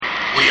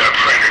We are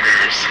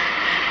predators.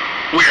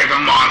 We are the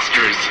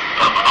monsters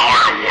of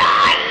our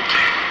world.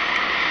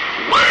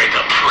 We're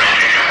the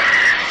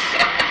predators.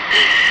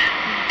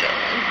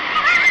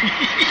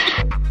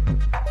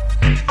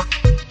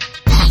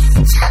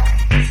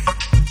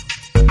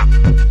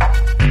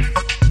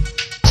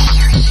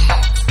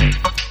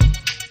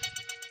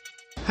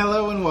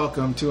 Hello and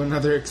welcome to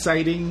another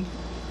exciting,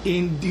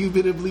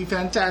 indubitably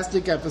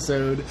fantastic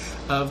episode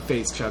of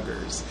Face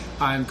Chuggers.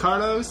 I'm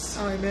Carlos.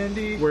 I'm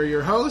Mandy. We're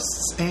your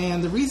hosts,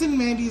 and the reason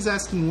Mandy's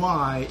asking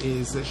why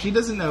is that she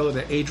doesn't know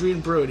that Adrian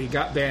Brody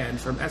got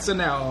banned from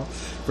SNL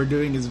for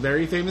doing his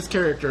very famous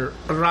character,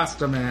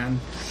 Rasta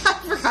Man. I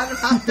forgot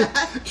about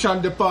that.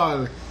 Sean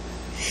DePaul.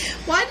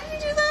 Why did he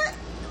do that?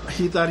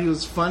 He thought he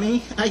was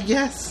funny, I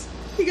guess.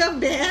 He got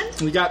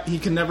banned? He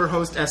can never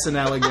host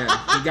SNL again.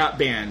 He got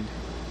banned.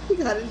 He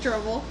got in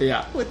trouble.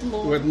 Yeah. With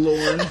Lorne. With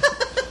Lorne.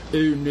 Oh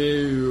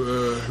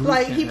no.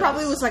 Like, he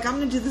probably was like, I'm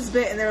going to do this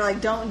bit. And they're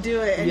like, don't do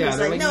it. And Yeah, he's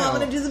they're like, like, no, I'm no.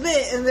 going to do the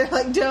bit. And they're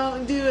like,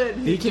 don't do it.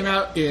 He came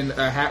out in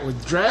a hat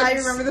with dreads. I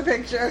remember the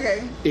picture.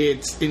 Okay.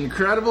 It's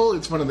incredible.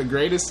 It's one of the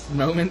greatest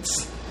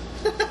moments,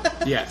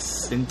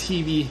 yes, in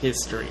TV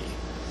history.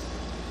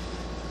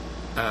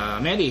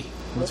 Mandy,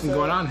 what's been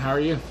going on? How are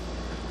you?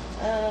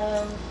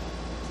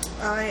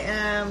 I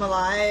am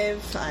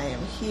alive. I am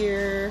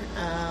here.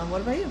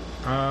 What about you?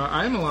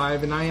 I am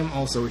alive, and I am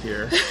also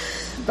here.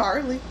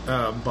 Barley.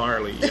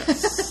 Barley,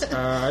 yes.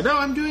 No,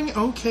 I'm doing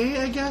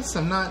okay, I guess.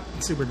 I'm not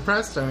super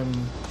depressed. I'm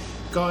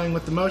going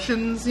with the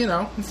motions, you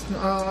know.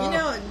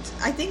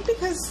 I think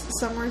because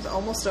summer's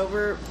almost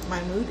over,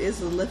 my mood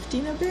is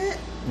lifting a bit.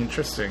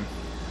 Interesting.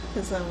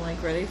 Because I'm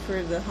like ready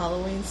for the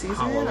Halloween season.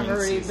 Halloween I've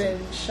already season.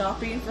 been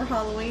shopping for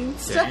Halloween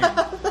Dang.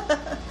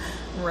 stuff.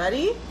 I'm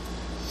ready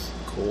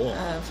Cool.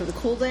 for the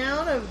cool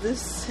down of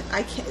this.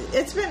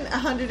 It's been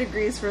 100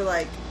 degrees for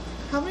like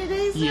how many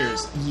days?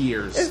 Years. Now?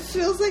 Years. It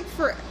feels like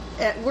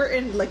we're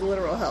in like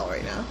literal hell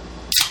right now.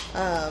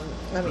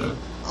 I mean,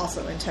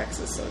 also in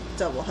Texas, so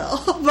double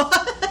hell.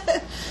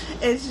 But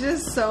it's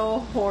just so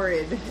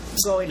horrid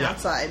going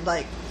outside.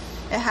 Like,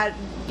 it had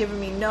given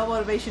me no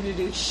motivation to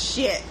do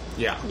shit.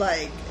 Yeah.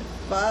 Like,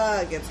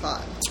 fuck, it's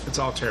hot. It's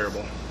all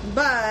terrible.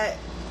 But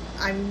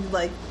I'm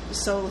like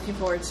so looking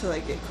forward to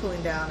like it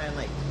cooling down and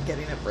like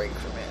getting a break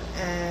from it.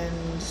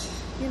 And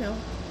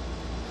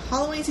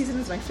Halloween season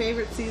is my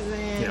favorite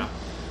season. Yeah.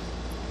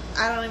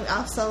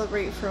 I'll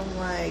celebrate from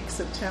like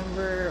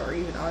September or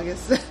even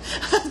August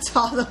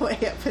all the way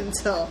up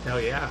until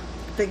Hell yeah.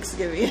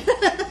 Thanksgiving.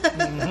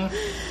 Mm-hmm.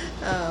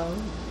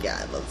 Yeah,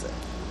 I love it.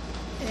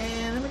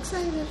 And I'm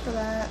excited for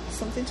that.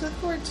 Something to look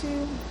forward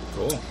to.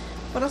 Cool.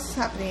 What else is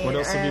happening? What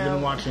else have you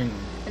been watching?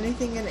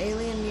 Anything in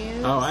Alien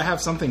news? Oh, I have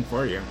something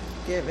for you.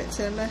 Give it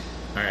to me.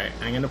 Alright,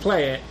 I'm going to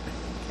play it.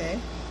 Okay.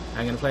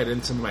 I'm going to play it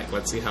into the mic.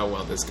 Let's see how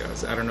well this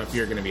goes. I don't know if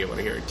you're going to be able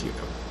to hear it too,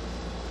 though.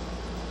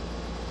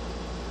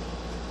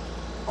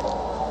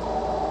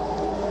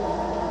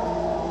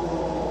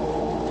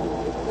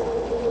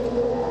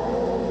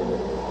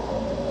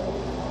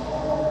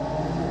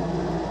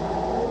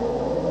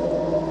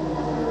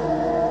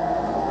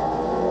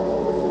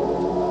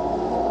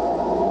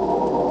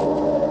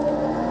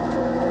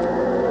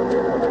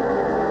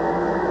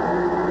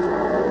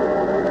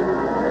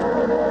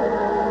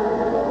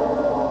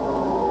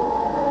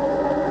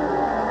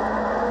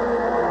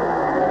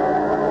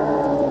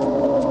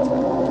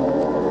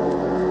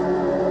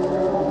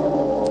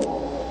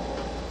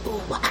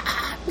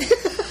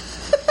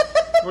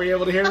 Were you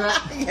able to hear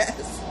that?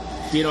 Yes.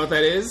 Do you know what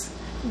that is?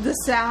 The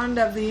sound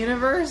of the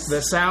universe?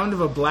 The sound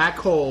of a black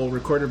hole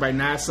recorded by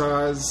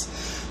NASA's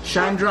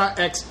Chandra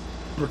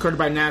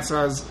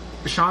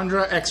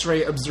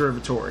X-ray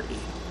Observatory.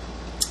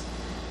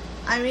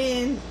 I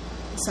mean,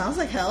 sounds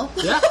like hell.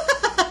 Yeah.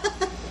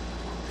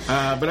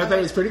 But I thought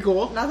it was pretty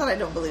cool. Not that I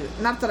don't believe it.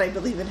 Not that I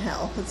believe in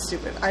hell. That's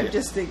stupid. I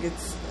just think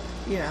it's,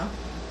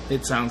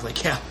 It sounds like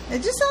hell.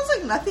 It just sounds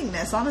like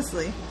nothingness,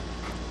 honestly.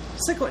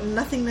 Just like what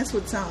nothingness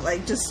would sound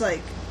like. Just like,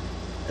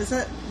 is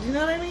that, you know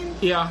what I mean?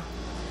 Yeah.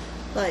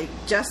 Like,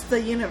 just the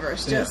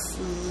universe. Yeah. Just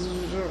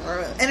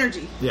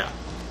energy. Yeah.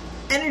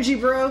 Energy,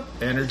 bro.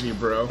 Energy,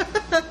 bro.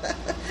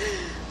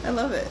 I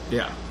love it.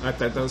 Yeah. I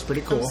thought that was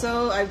pretty cool.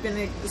 I've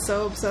been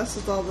so obsessed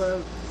with all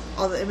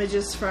the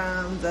images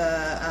from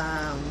the,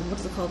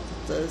 what's it called?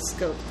 The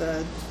scope.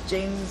 The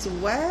James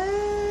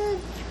Webb?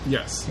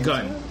 Yes.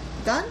 Gun?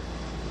 Webb?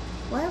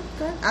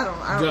 Gun? I don't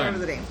Gun. remember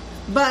the name.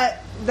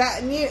 But you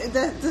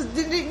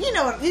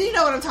know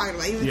what I'm talking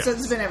about. Yes.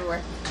 It's been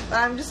everywhere. But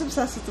I'm just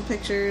obsessed with the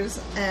pictures,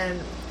 and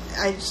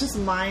it's just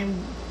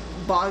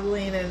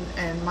mind-boggling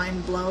and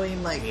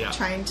mind-blowing. Like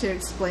trying to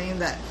explain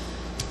that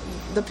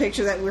the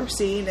picture that we're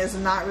seeing does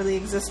not really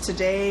exist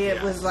today.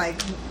 It was like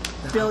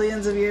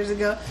billions of years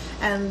ago,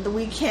 and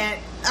we can't.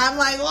 I'm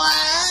like,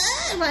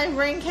 what? My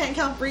brain can't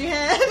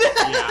comprehend.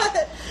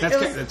 Yeah,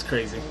 that's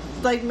crazy.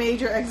 Like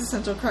major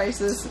existential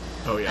crisis.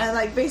 Oh yeah, and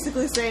like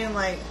basically saying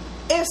like,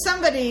 if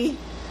somebody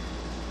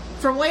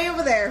from way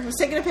over there was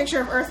taking a picture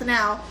of Earth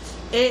now,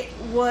 it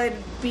would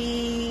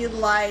be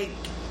like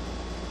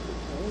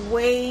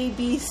way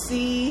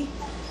BC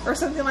or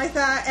something like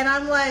that. And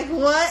I'm like,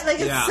 what? Like,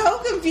 it's so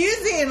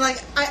confusing.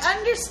 Like, I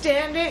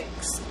understand it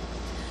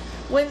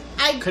when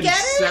I get it.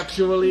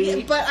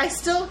 Conceptually. But I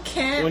still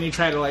can't. When you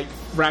try to, like,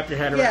 wrap your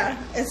head around. Yeah,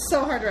 it's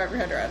so hard to wrap your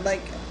head around.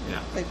 Like,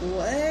 like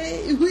what?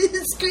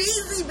 It's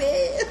crazy,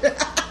 man.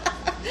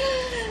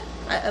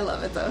 I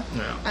love it, though.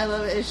 Yeah. I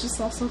love it. It's just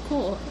all so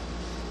cool.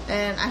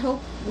 And I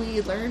hope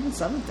we learn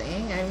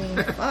something. I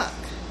mean, fuck.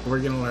 We're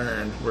gonna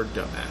learn. We're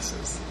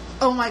dumbasses.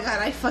 Oh my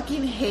god, I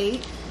fucking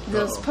hate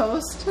those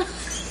posts.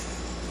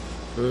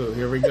 Ooh,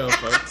 here we go,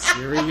 folks.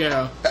 Here we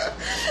go.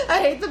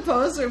 I hate the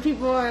posts where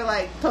people are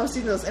like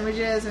posting those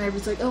images and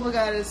everybody's like, oh my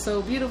god, it's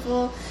so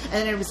beautiful. And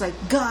then everybody's like,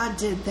 God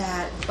did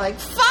that. Like,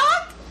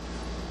 fuck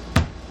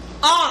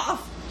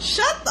off.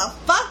 Shut the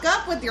fuck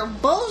up with your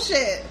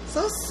bullshit.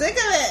 So sick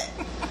of it.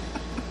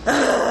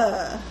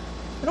 Ugh.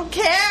 I don't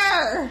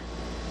care.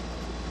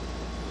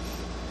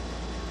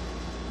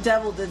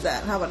 Devil did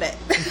that. How about it?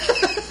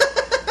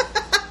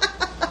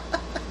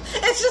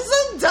 It's just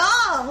so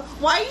dumb.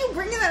 Why are you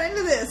bringing that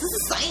into this? This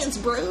is science,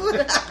 bro.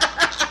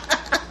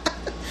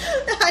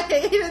 I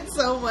hate it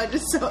so much.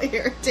 It's so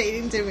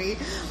irritating to me.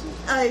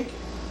 Like,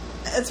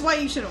 that's why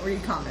you shouldn't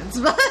read comments.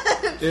 But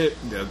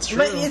that's true.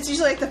 But it's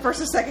usually like the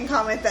first or second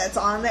comment that's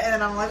on there, and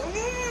then I'm like,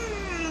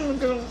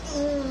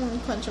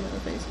 punch him in the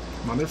face.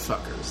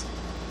 Motherfuckers.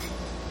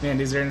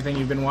 Mandy, is there anything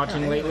you've been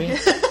watching lately?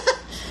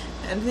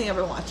 Anything I've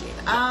been watching?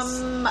 Yes.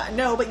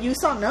 No, but you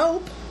saw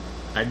Nope.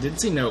 I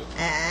did see Nope.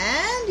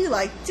 And you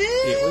liked it?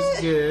 It was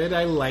good.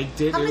 I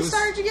liked it. How many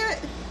stars did you give it?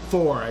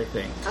 4, I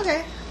think.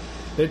 Okay.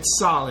 It's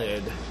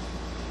solid.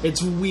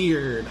 It's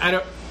weird.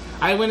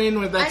 I went in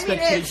with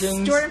expectations. I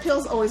mean, Jordan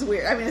Peele's always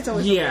weird. I mean, it's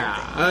always weird.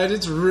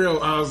 It's real.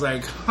 I was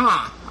like,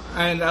 huh.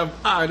 And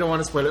I don't want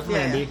to spoil it for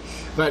Andy.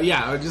 But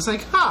yeah, I was just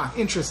like,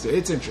 interesting.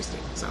 It's interesting.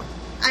 So.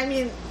 I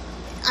mean,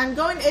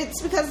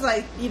 it's because,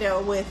 like, you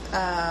know, with,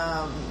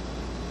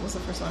 what's the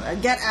first one?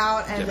 Get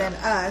Out and then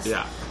Us.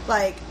 Yeah.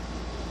 Like,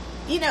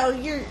 you know,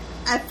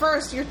 at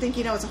first you're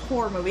thinking, it's a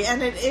horror movie.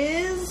 And it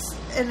is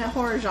in a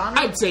horror genre.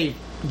 I'd say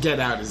Get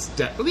Out is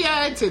definitely.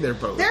 Yeah, I'd say they're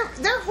both.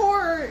 They're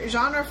horror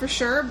genre for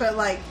sure, but,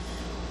 like,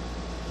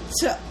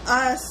 to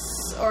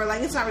us, or,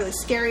 like, it's not really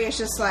scary. It's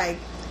just, like,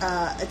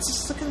 it's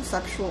just a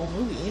conceptual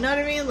movie. You know what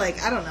I mean?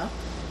 Like, I don't know.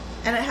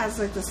 And it has,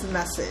 like, this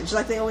message.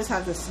 Like, they always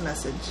have this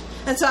message.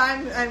 And so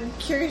I'm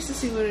curious to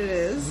see what it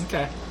is.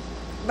 Okay.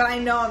 But I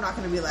know I'm not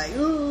going to be like,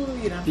 ooh,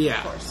 you know. Yeah.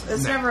 Of course.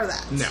 It's never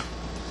that. No.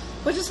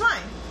 Which is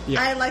fine.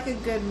 Yeah. I like a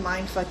good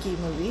mindfucky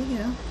movie, you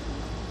know.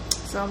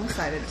 So I'm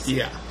excited to see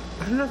it.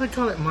 I don't know if I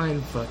call it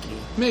mindfucky.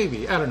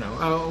 Maybe. I don't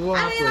know.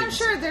 I'm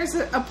sure there's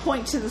a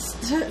point to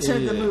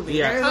the movie.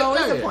 Yeah. There's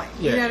always a point.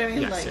 You know what I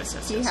mean?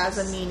 Yes, he has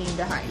a meaning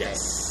behind it.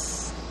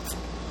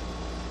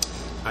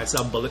 I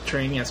saw Bullet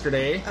Train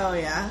yesterday. Oh,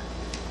 yeah.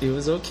 It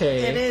was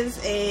okay. It is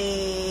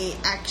a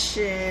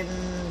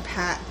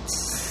action-packed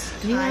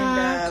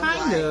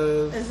kind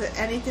of. Is it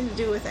anything to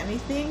do with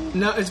anything?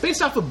 No, it's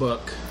based off a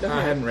book. Okay.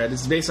 I hadn't read.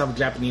 It's based off a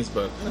Japanese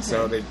book. Okay.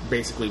 So they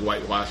basically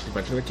whitewashed a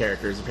bunch of the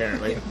characters,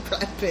 apparently.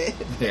 Brad Pitt.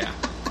 Yeah.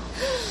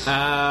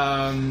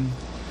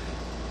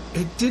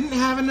 It didn't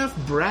have enough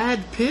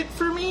Brad Pitt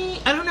for me.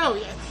 I don't know.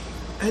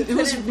 It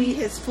couldn't be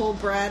his full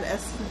Brad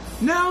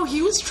essence. No,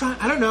 he was trying.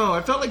 I don't know.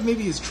 I felt like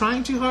maybe he was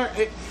trying too hard.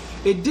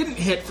 It didn't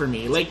hit for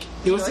me. Like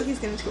it was like he's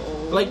getting too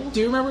old. Like, do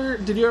you remember?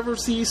 Did you ever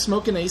see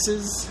Smokin'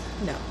 Aces?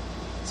 No.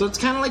 So it's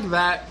kind of like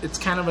that. It's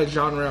kind of a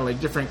genre,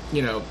 like different,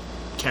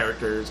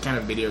 characters, kind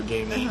of video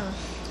gamey. Uh-huh.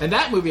 And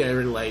that movie I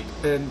really liked.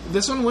 And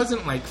this one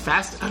wasn't like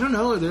fast. I don't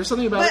know. There's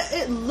something about it. But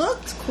it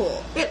looked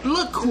cool. It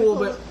looked cool,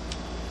 but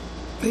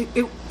it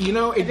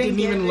didn't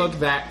even look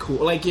that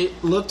cool. Like,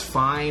 it looked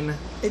fine.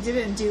 It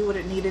didn't do what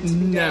it needed to do.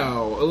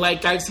 No.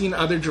 Like, I've seen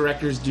other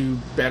directors do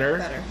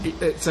better.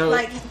 So,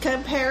 like,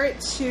 compare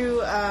it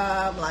to,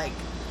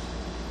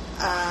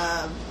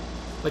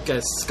 like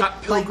a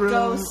Scott Pilgrim,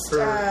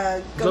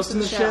 like Ghost in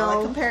the Shell.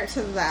 Like, compare it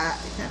to that,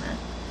 kind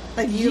of.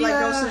 Like, you like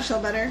Ghost in the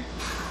Shell better?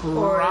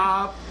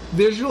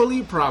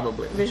 Visually,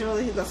 probably.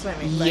 Visually, that's what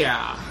I mean.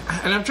 Yeah.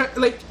 And I'm trying,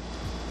 like,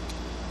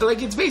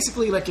 it's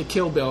basically like a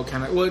Kill Bill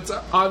kind of. Well, it's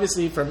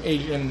obviously from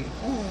Asian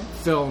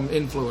film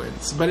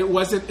influence, but it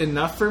wasn't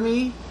enough for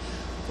me.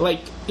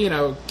 Like,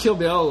 Kill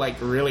Bill,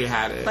 like, really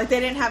had it. Like, they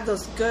didn't have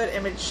those good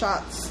image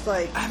shots,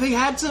 like... They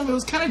had some. It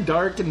was kind of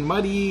dark and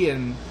muddy,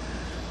 and...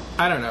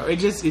 I don't know.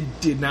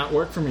 It did not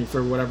work for me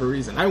for whatever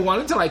reason. I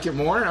wanted to like it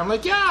more. I'm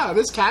like, yeah,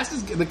 the cast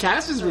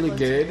is really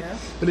good,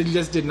 but it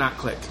just did not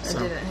click. It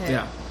didn't hit.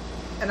 Yeah.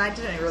 And I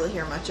didn't really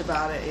hear much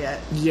about it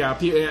yet. Yeah,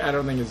 I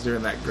don't think it's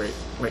doing that great.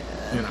 Like,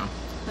 I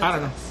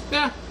don't know.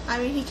 Yeah. I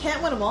mean, he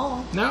can't win them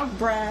all. No.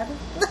 Brad.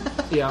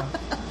 Yeah.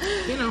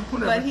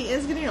 Whatever. But he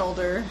is getting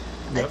older.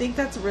 Yep. I think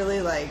that's really,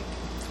 like...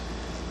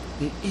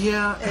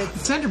 Yeah.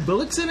 Sandra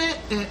Bullock's in it.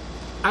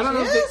 I don't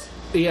know if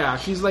yeah,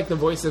 she's like the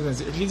voice of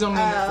this. She's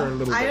only in it for a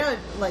little bit. I know,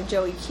 like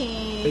Joey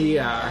King.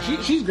 Yeah,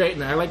 she's great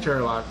in it. I liked her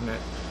a lot in it.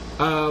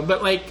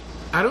 But, like,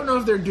 I don't know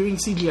if they're doing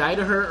CGI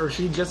to her or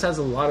she just has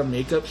a lot of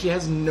makeup. She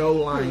has no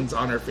lines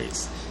on her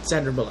face.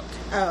 Sandra Bullock.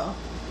 Oh.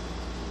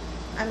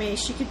 I mean,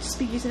 she could just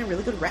be using a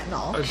really good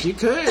retinol. She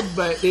could,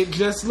 but it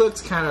just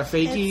looks kind of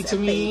fakey It's to a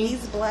me.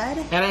 baby's blood.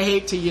 And I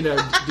hate to, do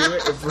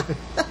it.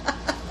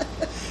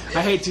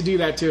 I hate to do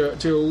that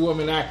to a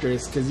woman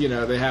actress because,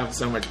 they have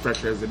so much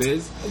pressure as it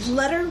is.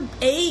 Let her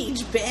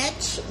age,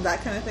 bitch.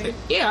 That kind of thing.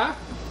 Yeah.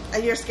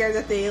 And you're scared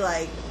that they,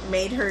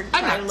 made her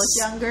try to look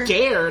younger?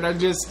 Scared. I'm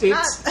just,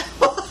 it's...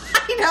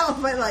 I know,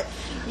 but,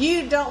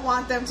 you don't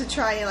want them to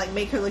try and,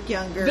 make her look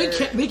younger.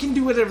 They can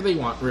do whatever they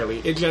want,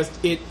 really.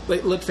 It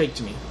looked fake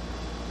to me.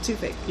 Too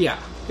fake. Yeah.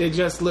 It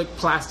just looked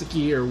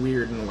plasticky or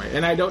weird in a way.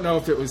 And I don't know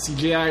if it was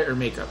CGI or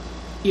makeup.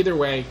 Either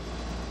way,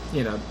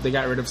 they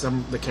got rid of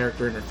the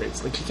character in her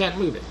face. She can't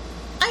move it.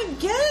 I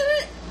get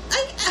it.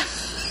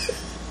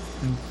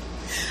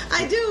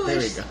 I do There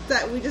wish we go.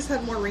 that we just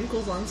had more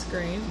wrinkles on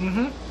screen.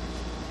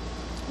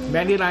 Mm-hmm.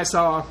 Mandy and I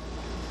saw...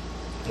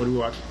 What did we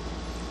watch?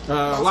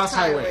 Lost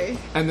Highway.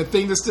 And the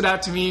thing that stood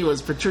out to me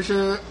was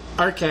Patricia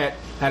Arquette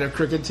had a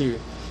crooked tooth.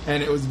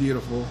 And it was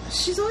beautiful.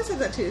 She's always had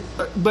that tooth.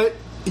 But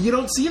you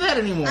don't see that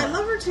anymore. I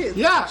love her tooth.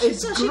 Yeah, She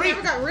great.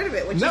 never got rid of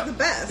it, which is the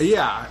best.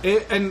 Yeah.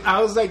 And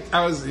I was,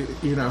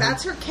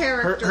 That's her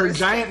character. Her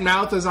giant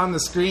mouth was on the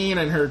screen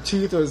and her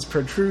tooth was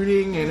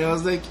protruding and it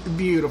was,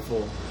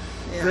 beautiful.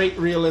 Yeah. Great,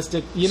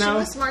 realistic, She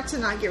was smart to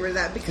not get rid of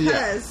that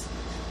because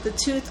the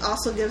tooth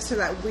also gives her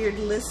that weird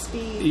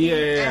lispy.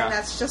 Yeah. And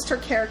that's just her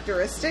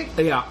characteristic.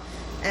 Yeah.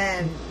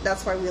 And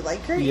that's why we like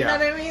her, you know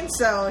what I mean?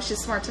 So she's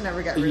smart to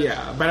never get rid of it.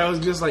 Yeah, but I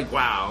was just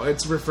wow,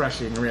 it's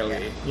refreshing,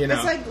 really.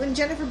 It's like when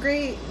Jennifer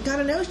Grey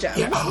got a nose job.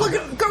 Yeah. Look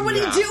at girl, what are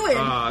you doing?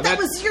 That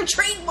was your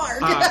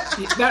trademark.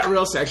 That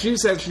real sex. She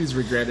said she's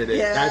regretted it.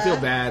 Yeah. I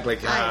feel bad. I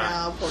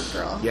know, poor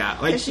girl.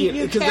 Yeah,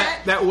 because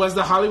that was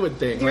the Hollywood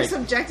thing. You're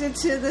subjected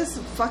to this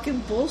fucking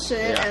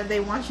bullshit, and they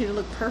want you to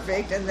look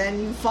perfect, and then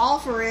you fall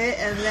for it,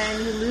 and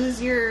then you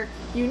lose your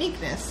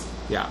uniqueness.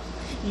 Yeah.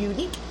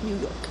 Unique New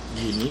York.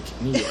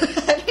 Unique New York.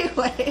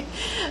 Anyway,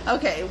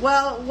 okay.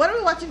 Well, what are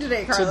we watching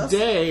today, Carlos?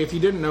 Today, if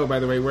you didn't know, by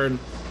the way, we're in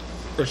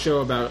a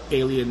show about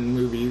alien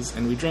movies,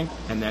 and we drink,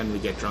 and then we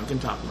get drunk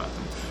and talk about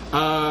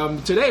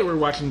them. Today, we're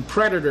watching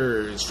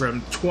Predators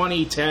from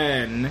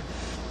 2010,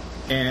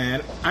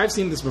 and I've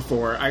seen this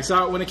before. I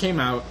saw it when it came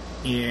out,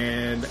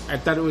 and I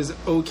thought it was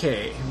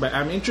okay, but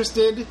I'm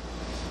interested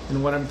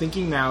in what I'm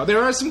thinking now.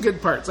 There are some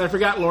good parts. I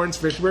forgot Lawrence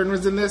Fishburne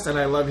was in this, and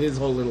I love his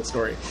whole little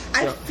story.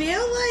 So, I feel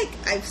like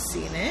I've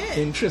seen it.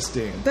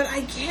 Interesting. But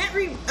I can't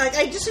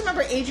I just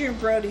remember Adrian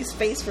Brody's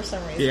face for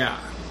some reason. Yeah.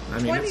 I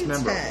mean, it's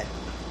memorable.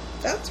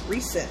 That's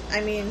recent.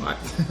 I mean...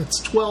 It's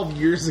 12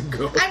 years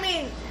ago. I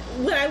mean,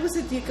 when I was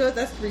a Deco,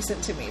 that's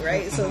recent to me,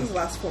 right? So it was the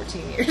last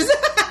 14 years.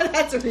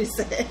 That's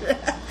recent.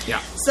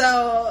 Yeah.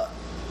 So,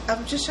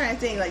 I'm just trying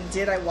to think,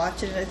 did I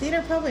watch it in a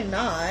theater? Probably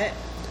not.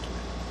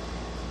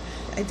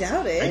 I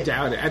doubt it.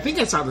 I think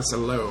I saw this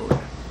alone.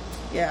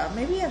 Yeah,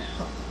 maybe at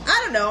home.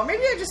 I don't know.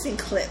 Maybe I've just seen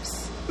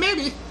clips.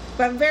 Maybe.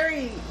 But I'm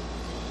very...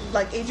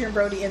 Adrian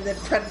Brody in the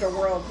Predator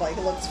world,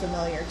 looks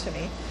familiar to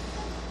me.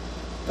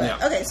 But,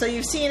 yeah. Okay, so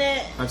you've seen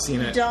it. I've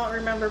seen it. You don't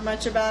remember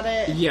much about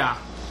it? Yeah.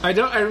 I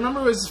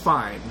remember it was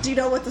fine. Do you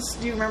know do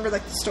you remember, the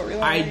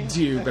storyline? I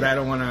do, but I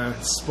don't want to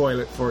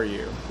spoil it for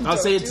you. I'll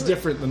say it's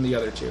different than the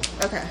other two.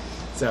 Okay.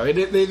 So it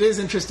is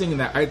interesting in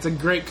that. It's a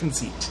great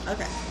conceit.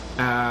 Okay.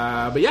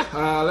 But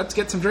yeah, let's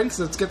get some drinks,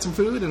 let's get some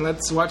food, and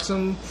let's watch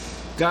some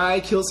guy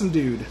kill some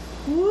dude.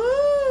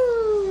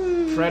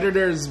 Woo!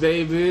 Predators,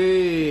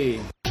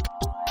 baby!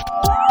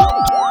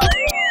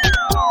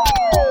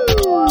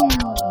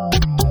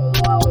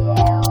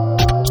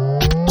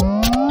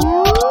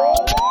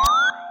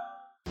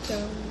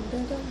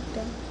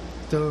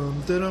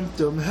 Dum, dum,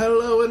 dum.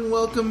 Hello and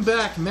welcome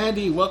back.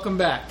 Mandy, welcome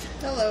back.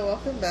 Hello,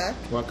 welcome back.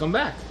 Welcome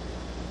back.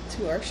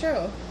 To our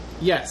show.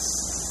 Yes.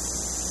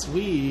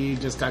 We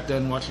just got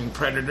done watching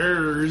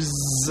Predators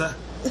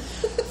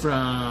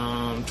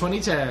from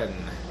 2010.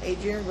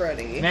 Adrian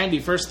Brody. Mandy,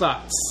 first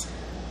thoughts?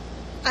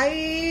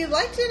 I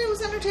liked it. It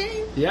was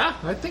entertaining. Yeah,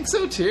 I think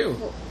so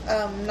too.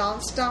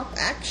 Non-stop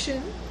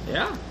action.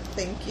 Yeah.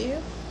 Thank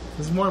you.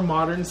 There's more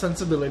modern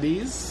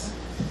sensibilities,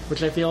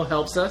 which I feel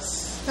helps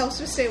us. Helps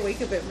me stay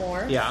awake a bit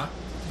more. Yeah.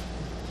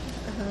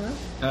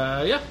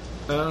 Yeah.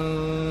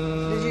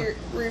 Did you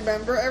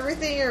remember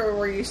everything, or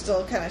were you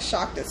still kind of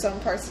shocked at some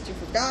parts that you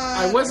forgot?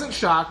 I wasn't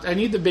shocked. I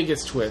knew the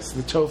biggest twist,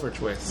 the Topher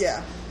twist.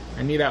 Yeah.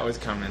 I knew that was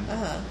coming.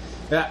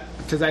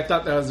 Because I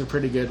thought that was a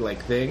pretty good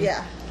thing.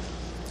 Yeah.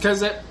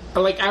 Because I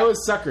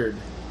was suckered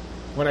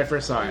when I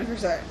first saw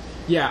it.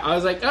 Yeah, I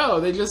was like, oh,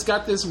 they just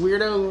got this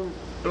weirdo.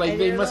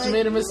 They must have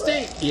made a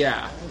mistake.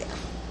 Yeah.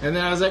 And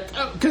then I was like,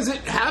 oh, because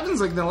it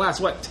happens in the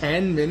last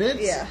 10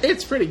 minutes. Yeah.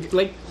 It's pretty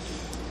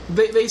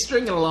they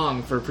string it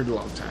along for a pretty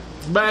long time.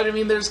 But I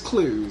mean, there's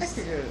clues. I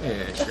figured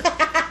it out.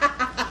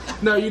 Yeah,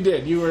 sure. No, you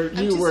did. You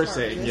were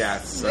saying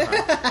yes.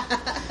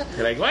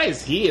 You're like, why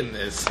is he in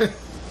this?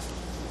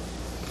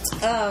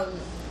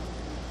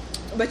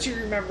 But you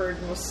remembered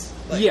most.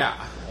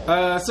 Yeah.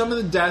 Some of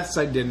the deaths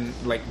I didn't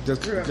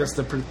just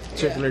the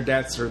particular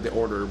deaths or the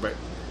order, but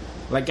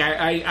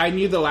I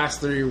knew the last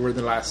three were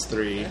the last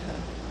three.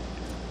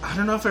 I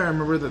don't know if I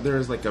remember that there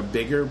was a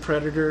bigger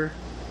predator.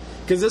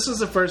 Because this was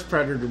the first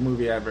Predator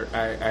movie I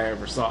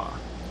ever saw.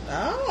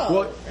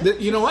 Oh. Well,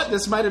 you know what?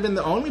 This might have been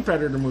the only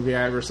Predator movie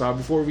I ever saw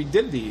before we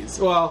did these.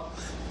 Well,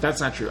 that's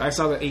not true. I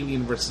saw the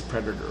Alien versus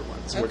Predator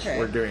ones, which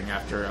we're doing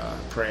after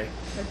Prey.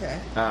 Okay.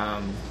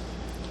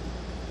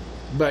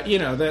 But, you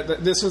know,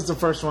 this was the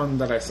first one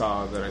that I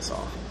saw.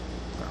 So.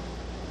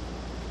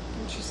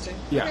 Interesting.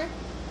 Yeah.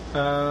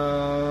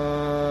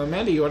 Okay.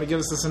 Mandy, you want to give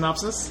us a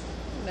synopsis?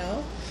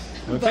 No.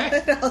 Okay.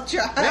 But I'll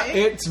try. Yeah,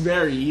 it's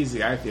very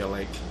easy, I feel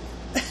like.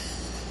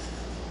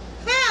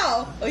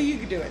 How? Oh, you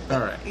can do it. All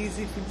right.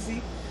 Easy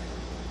peasy.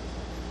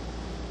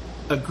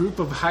 A group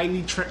of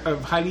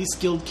highly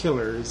skilled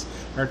killers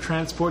are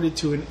transported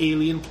to an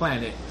alien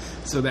planet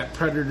so that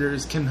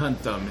predators can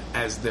hunt them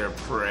as their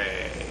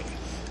prey.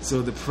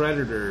 So the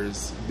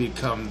predators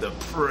become the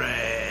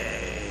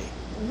prey.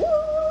 Woo!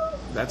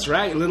 That's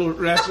right, little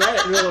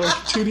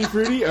Tutti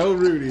Frutti. Oh,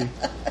 Rudy.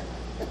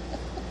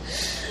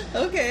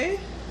 Okay.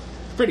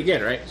 Pretty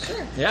good, right?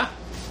 Sure. Yeah.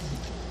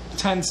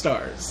 10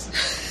 stars.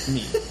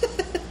 Me.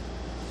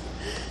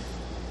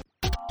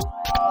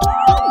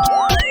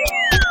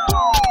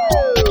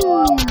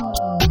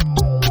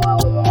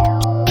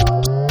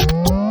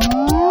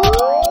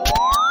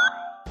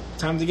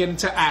 Time to get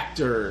into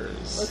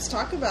actors. Let's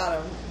talk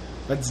about them.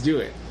 Let's do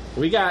it.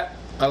 We got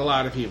a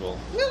lot of people.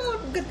 Well,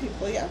 good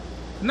people, yeah.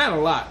 Not a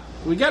lot.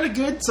 We got a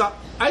good...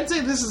 I'd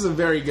say this is a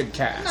very good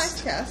cast.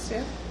 Nice cast,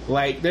 yeah.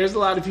 Like, there's a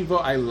lot of people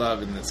I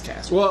love in this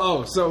cast.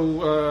 Well,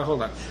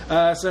 hold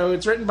on. So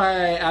it's written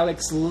by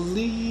Alex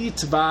Lee,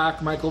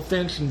 Tabak, Michael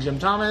Finch, and Jim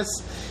Thomas.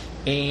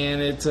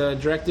 And it's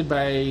directed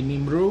by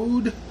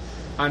Nimrod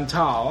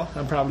Antal.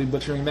 I'm probably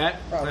butchering that.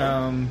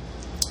 Probably.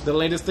 The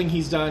latest thing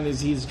he's done is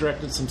he's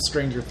directed some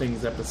Stranger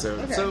Things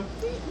episodes. Okay. So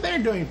they're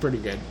doing pretty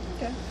good.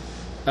 Okay.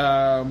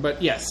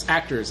 But yes,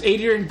 actors.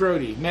 Adrian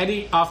Brody.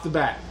 Maddie, off the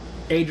bat.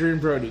 Adrian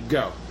Brody,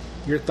 go.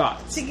 Your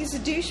thoughts. I think he's a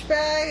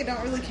douchebag. I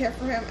don't really care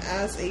for him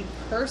as a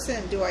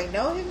person. Do I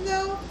know him,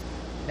 though?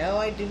 No,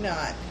 I do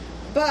not.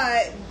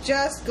 But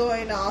just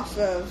going off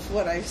of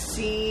what I've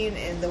seen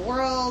in the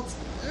world,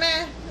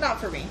 meh, not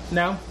for me.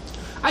 No?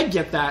 I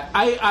get that.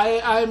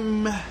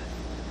 I'm...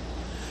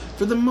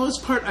 For the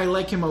most part, I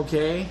like him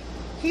okay.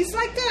 He's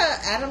like a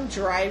Adam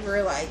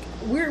Driver, like,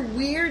 we're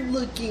weird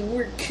looking,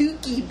 we're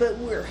kooky, but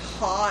we're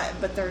hot,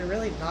 but they're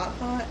really not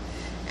hot.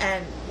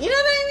 And, you know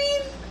what I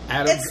mean?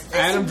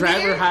 Adam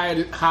Driver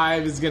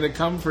Hive is going to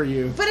come for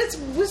you. But it's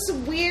this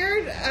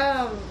weird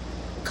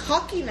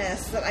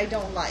cockiness that I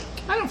don't like.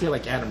 I don't feel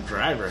like Adam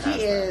Driver has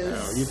He that,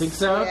 is. though. You think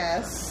so?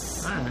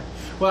 Yes. All right.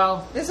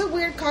 Well, there's a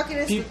weird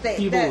cockiness that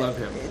people love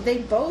him. They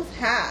both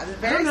have.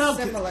 Very I don't know,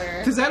 similar.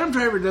 Because Adam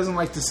Driver doesn't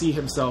like to see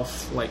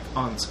himself, like,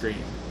 on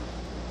screen.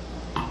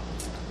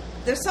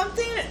 There's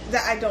something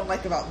that I don't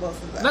like about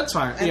both of them. That's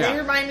fine. And yeah. they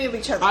remind me of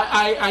each other.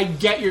 I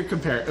get your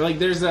comparison. Like,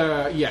 there's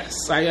a...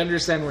 Yes, I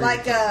understand where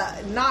like,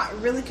 you're not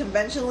really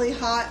conventionally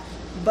hot,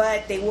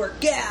 but they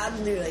work out,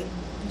 and they're like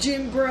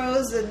gym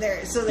bros, and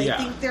they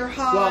think they're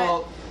hot.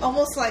 Well,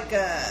 almost like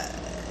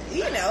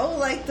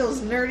like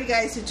those nerdy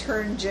guys who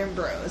turn gym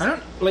bros. I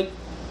don't... Like...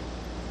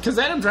 Because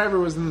Adam Driver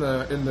was in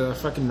the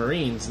fucking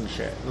Marines and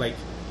shit. Like,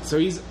 so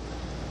he's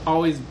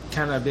always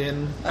kind of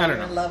been... I don't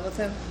know. in love with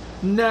him?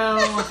 No.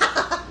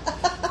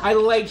 I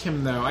like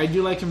him, though. I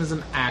do like him as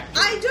an actor.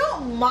 I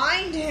don't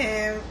mind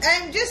him.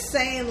 I'm just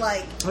saying,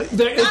 like...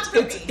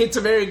 It's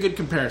a very good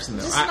comparison,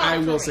 though. I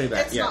will say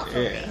that. It's not for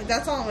me.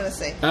 That's all I'm going to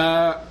say.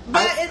 But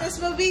in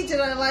this movie, did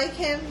I like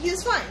him? He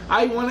was fine.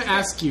 I want to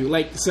ask you,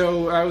 like,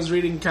 so I was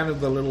reading kind of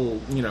the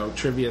little,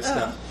 trivia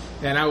stuff,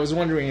 and I was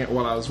wondering it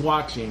while I was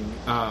watching.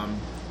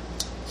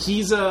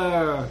 He's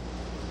not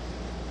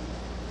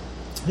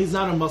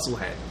a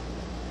musclehead.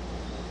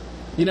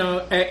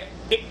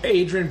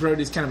 Adrian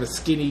Brody's kind of a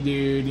skinny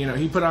dude.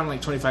 He put on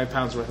like 25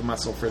 pounds worth of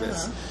muscle for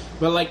this.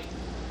 But like,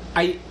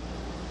 I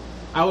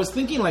was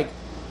thinking like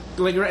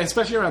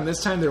especially around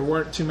this time, there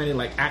weren't too many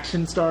like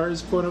action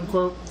stars, quote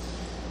unquote.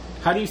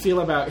 How do you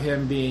feel about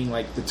him being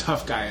like the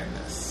tough guy in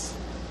this?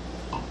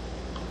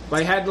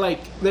 I had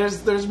like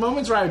there's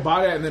moments where I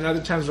bought it, and then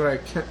other times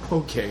where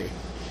okay,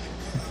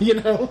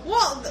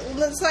 Well,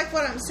 that's like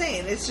what I'm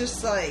saying. It's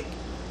just like.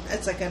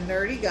 It's like a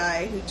nerdy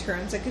guy who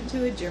turns like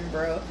into a gym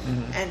bro,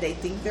 and they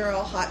think they're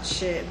all hot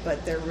shit,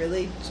 but they're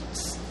really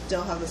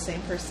still have the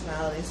same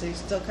personality, so you're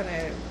still kind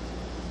of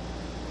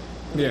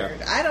weird.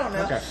 Yeah. I don't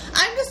know. Okay.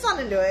 I'm just not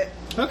into it.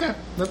 Okay,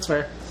 that's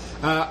fair.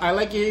 I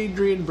like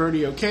Adrian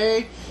Brody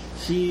okay.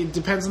 He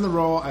depends on the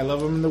role. I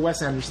love him in the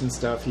Wes Anderson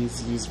stuff.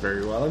 He's used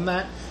very well in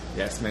that.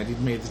 Yes, man, he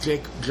made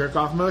the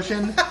jerk-off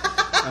motion.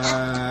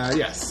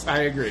 Yes, I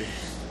agree.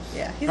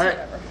 Yeah, he's all right.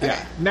 whatever. Yeah.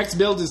 Okay. Next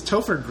build is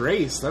Topher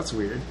Grace. That's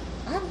weird.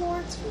 I have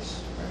Lawrence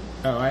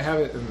Fishburne. Oh, I have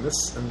it in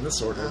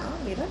this order. Oh,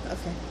 we don't?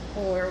 Okay.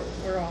 Well,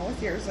 we're on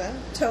with yours then.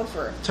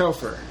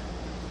 Topher.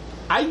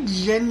 I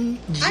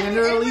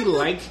generally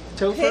like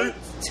Topher.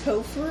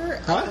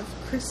 Topher out of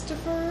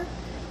Christopher.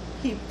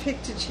 He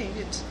picked to change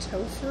it to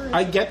Topher.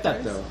 I get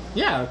that though.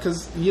 Yeah,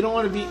 because you don't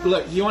want to be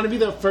you want to be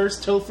the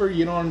first Topher.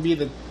 You don't want to be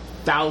the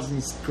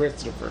 1000th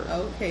Christopher.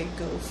 Okay,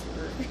 go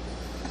for it.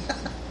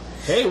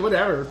 Hey,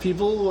 whatever.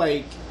 People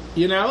like,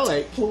 you know,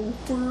 like.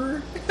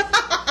 Hooper.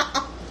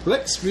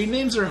 Look, screen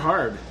names are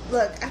hard.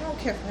 Look, I don't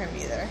care for him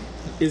either.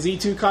 Is he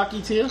too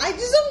cocky too? I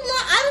just don't know.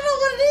 I don't know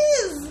what it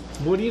is.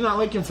 What do you not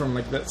like him from?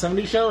 Like that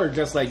 70s show, or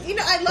just like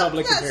I love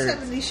public that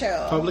appearance? 70s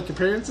show. Public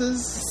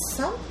appearances?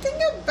 Something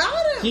about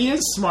him. He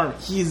is smart.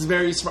 He's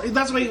very smart.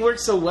 That's why he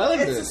works so well in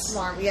It's this.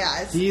 smart.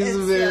 Yeah, He's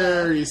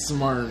very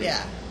smart.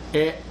 Yeah.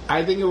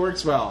 I think it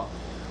works well.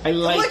 I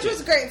like Which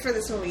was great for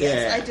this movie. Yeah.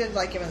 Yes, I did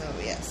like him in the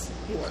movie. Yes,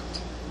 he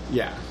worked.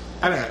 Yeah.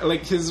 I don't know.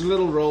 Like his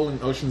little role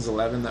in Ocean's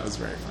 11, that was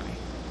very funny.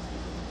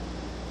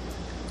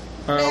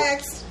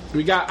 Next,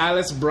 we got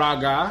Alice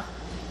Braga.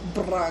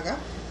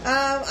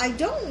 I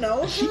don't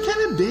know. Is she her,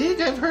 kind of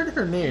big? I've heard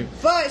her name.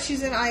 but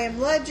she's in I Am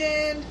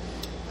Legend,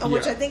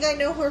 which Yeah. I think I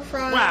know her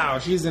from. Wow,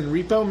 she's in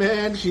Repo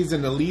Man. She's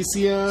in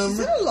Elysium. She's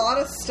in a lot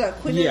of stuff.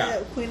 Queen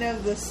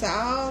of the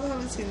South. I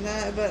haven't seen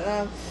that,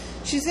 but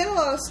she's in a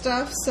lot of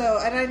stuff. So,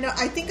 and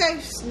I think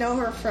I know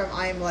her from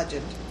I Am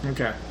Legend.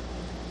 Okay.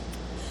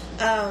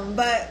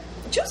 But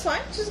she was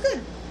fine. She's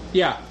good.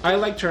 Yeah, I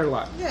liked her a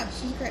lot. Yeah,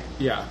 she's great.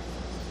 Yeah.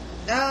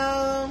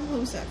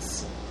 Who's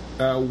next?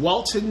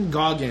 Walton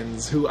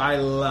Goggins, who I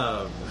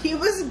love. He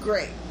was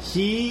great.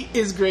 He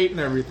is great in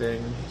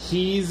everything.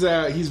 He's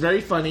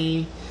very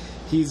funny.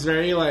 He's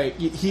very like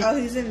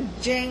he's in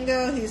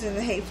Django. He's in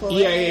The Hateful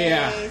Yeah, Eight.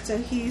 yeah, yeah. So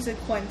he's a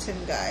Quentin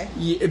guy.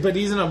 Yeah, but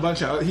he's in a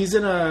bunch of. He's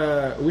in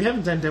a. We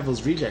haven't done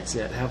Devil's Rejects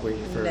yet, have we?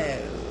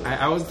 No.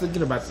 I was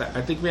thinking about that.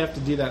 I think we have to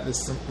do that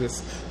this. I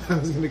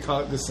was going to call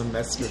it this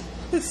semester.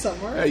 This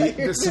summer.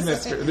 This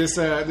semester. This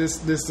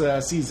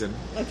season.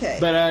 Okay.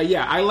 But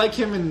yeah, I like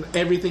him in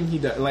everything he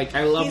does. Like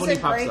I love he's when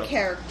he pops up. He's a great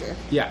character.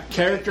 Yeah,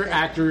 character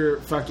actor,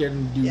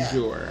 fucking du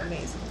jour.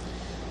 Amazing.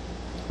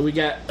 We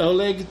got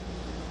Oleg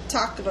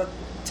Taktarov.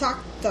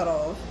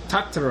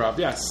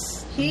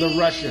 Yes, the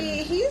Russian.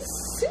 He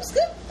seems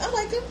good. I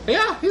like him.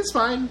 Yeah, he's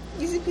fine.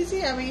 Easy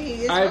peasy. I mean, he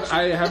is. Russian.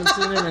 I haven't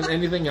seen him in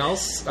anything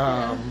else.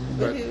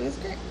 But he was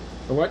great.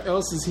 What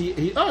else is he?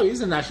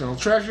 He's a national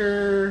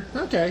treasure.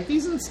 Okay,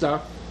 he's in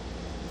stuff.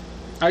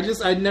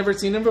 I'd never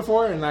seen him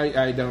before, and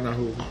I don't know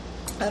who.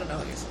 I don't know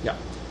who he is. Yeah.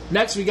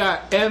 Next, we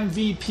got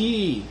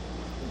MVP.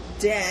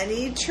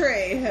 Danny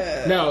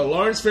Trejo. No,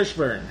 Lawrence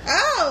Fishburne.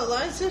 Oh,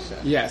 Lawrence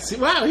Fishburne. Yes.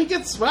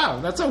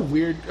 Wow, that's a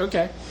weird.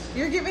 Okay.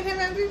 You're giving him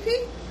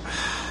MVP?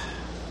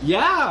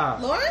 Yeah.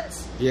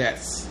 Lawrence?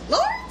 Yes.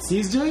 Lawrence?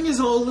 He's doing his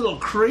whole little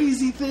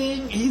crazy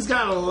thing. He's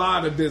got a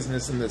lot of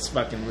business in this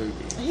fucking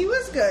movie. He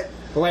was good.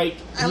 Like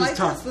I like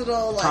his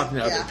little talking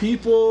to other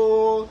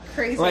people,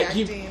 crazy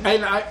acting.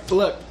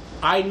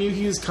 I knew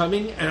he was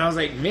coming, and I was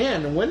like,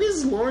 man, when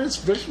is Lawrence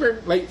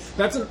Fishburne? Like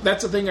that's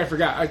the thing I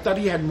forgot. I thought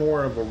he had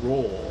more of a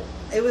role.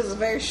 It was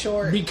very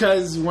short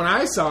Because when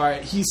I saw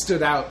it, he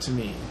stood out to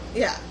me.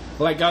 Yeah.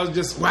 Like I was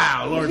just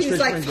Lawrence Fishburne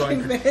like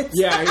going. minutes.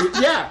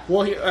 Yeah.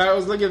 Well, I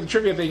was looking at the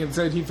trivia thing and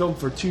said he filmed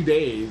for 2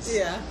 days.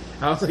 Yeah.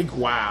 I was like,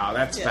 wow,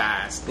 that's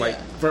fast. Like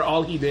for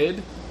all he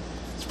did,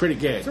 it's pretty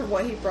good. For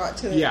what he brought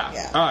to the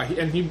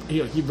And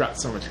he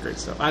brought so much great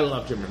stuff. I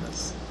loved him in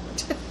this.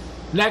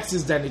 Next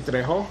is Danny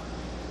Trejo,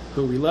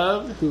 who we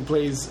love, who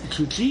plays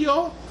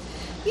Cuchillo.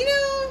 You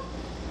know,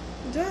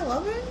 do I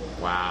love him?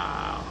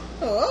 Wow.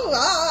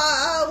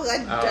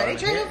 Danny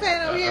Trejo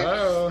fan over here.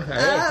 Oh,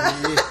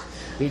 hey,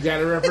 you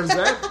gotta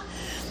represent.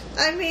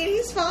 I mean,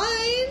 he's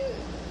fine.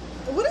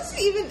 What is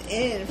he even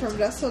in from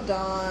Dusk Till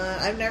Dawn?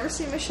 I've never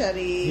seen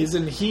Machete. He's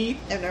in Heat.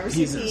 I've never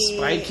seen Heat. He's in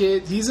Spy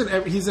Kids. He's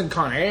in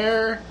Con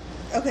Air.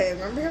 Okay,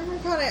 remember him from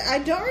Con Air? I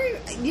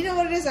don't. You know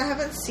what it is? I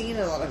haven't seen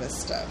a lot of his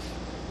stuff.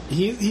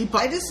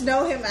 I just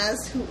know him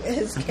as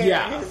his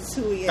character is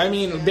who he is. I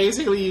mean,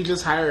 basically, you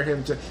just hire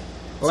him to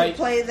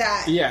play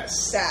that.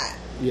 Yes. That.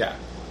 Yeah.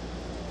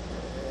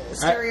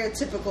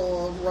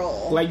 Stereotypical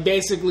role. Like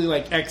basically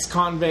like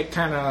ex-convict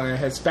kind of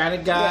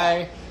Hispanic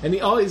guy, and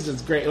he always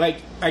does great. Like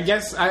I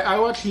guess I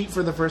watched Heat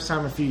for the first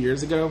time a few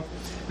years ago,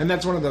 and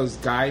that's one of those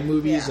guy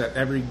movies that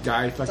every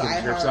guy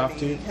fucking jerks off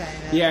to. Kinda.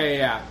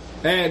 Yeah.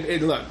 And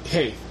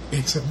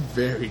it's a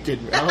very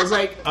good movie. I was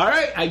like, all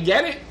right, I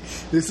get it.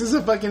 This is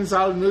a fucking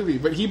solid movie.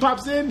 But he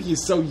pops in.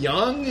 He's so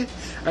young.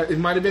 It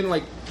might have been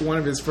like one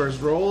of his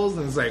first roles,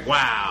 and it's like,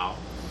 wow.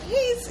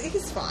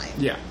 He's fine.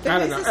 Yeah,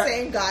 but he's the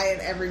same guy in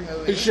every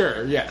movie.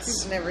 Sure, yes.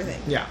 He's in everything.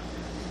 Yeah.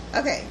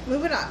 Okay,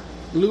 moving on.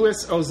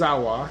 Louis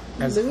Ozawa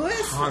as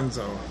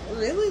Hanzo.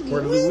 Really? Or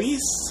Luis?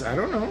 I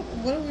don't know.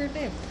 What a weird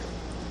name.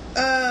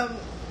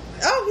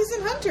 He's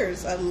in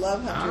Hunters. I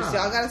love Hunters.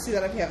 Y'all gotta see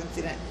that if you haven't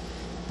seen it.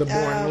 The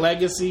Bourne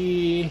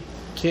Legacy.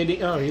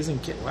 Kitty. Oh, he's in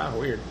Kitty. Wow,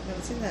 weird. I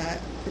haven't seen that.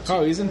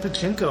 Oh, he's in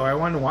Pachinko. I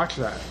wanted to watch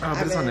that. Oh,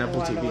 but it's on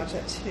Apple TV. I wanted to watch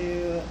it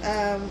too.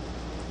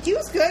 He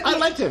was good. I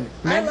liked him.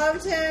 I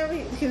loved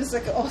him. He was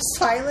like a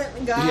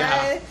silent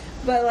guy,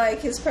 but like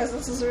his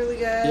presence was really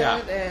good. Yeah.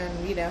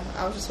 And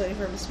I was just waiting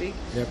for him to speak.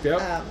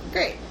 Yep.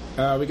 Great.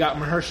 We got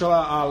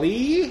Mahershala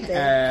Ali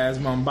as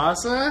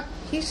Mombasa.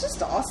 He's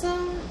just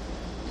awesome.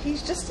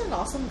 He's just an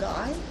awesome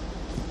guy.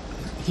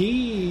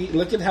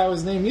 Look at how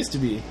his name used to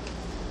be.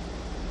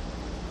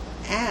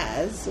 As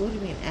as. What do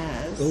you mean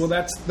as? Well,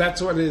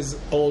 that's what his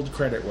old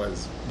credit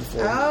was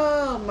before.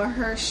 Oh,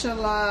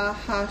 Mahershala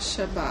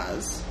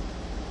Hashbaz.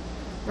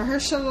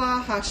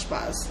 Mahershala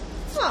Hashbaz.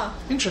 Huh.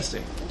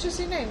 Interesting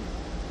name.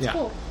 It's Yeah.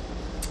 cool.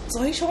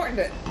 So he shortened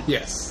it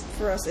Yes.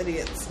 for us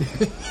idiots.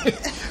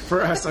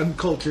 For us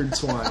uncultured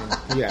swine.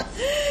 Yeah.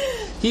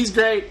 He's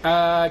great.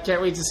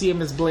 Can't wait to see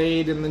him as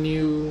Blade in the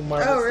new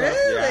Marvel Oh, stuff.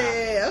 really?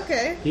 Yeah.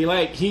 Okay.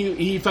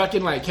 He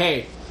fucking like,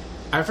 hey,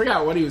 I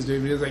forgot what he was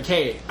doing, but he was like,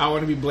 hey, I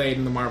want to be Blade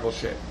in the Marvel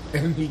shit.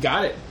 And he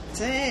got it.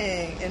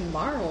 Dang. In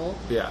Marvel.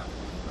 Yeah.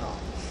 Oh.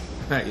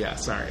 Yeah,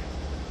 sorry.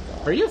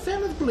 Are you a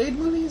fan of Blade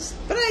movies?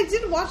 But I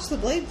did watch the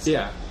Blades.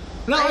 Yeah.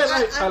 No, I'm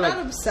like,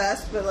 not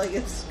obsessed, but like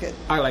it's good.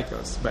 I like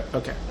those, but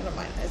okay. I don't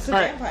mind. It's a All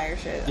right. vampire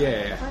shit.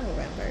 Yeah. I'm fine with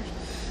vampires.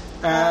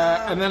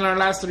 And then our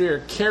last three are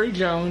Carrie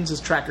Jones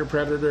as Tracker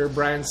Predator,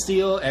 Brian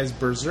Steele as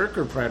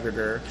Berserker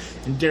Predator,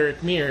 and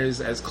Derek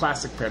Mears as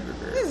Classic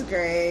Predator. This is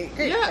great.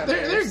 Great. Yeah, they're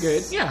Predators.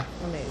 good. Yeah.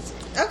 Amazing.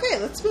 Okay,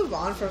 let's move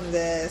on from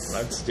this.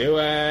 Let's do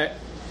it.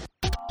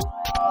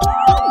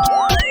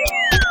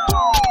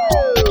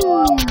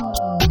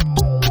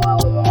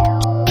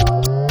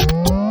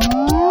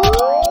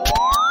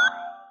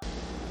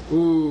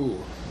 Ooh,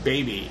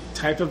 baby.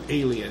 Type of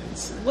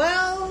aliens.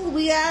 Well,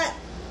 we got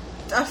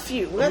a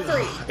few. We got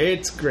three.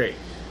 It's great.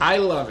 I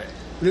love it.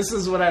 This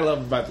is what I love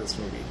about this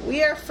movie.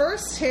 We are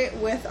first hit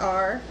with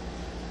our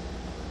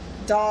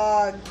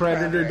dog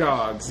Predator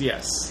dogs,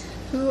 yes.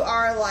 who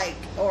are like,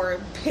 or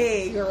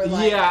pig, or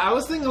like Yeah, I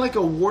was thinking like a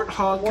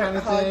warthog kind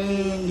of Warthog-y,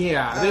 thing.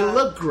 Yeah, they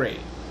look great.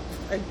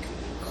 a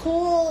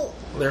cool.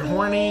 They're cool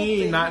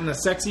horny, thing. not in a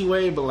sexy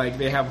way, but like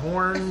they have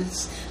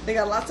horns. They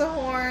got lots of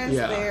horns.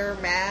 Yeah. They're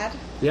mad.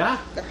 Yeah,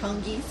 They're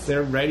hungies.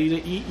 they're ready to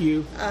eat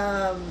you.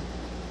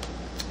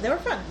 They were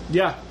fun.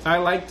 Yeah,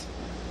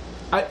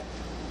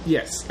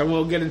 yes, I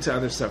will get into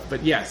other stuff,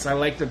 but yes, I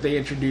like that they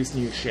introduced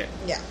new shit.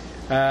 Yeah.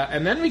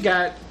 And then we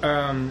got,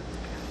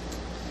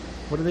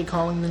 what are they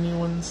calling the new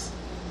ones?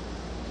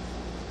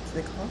 Do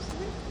they call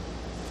something?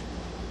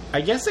 I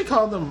guess they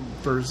call them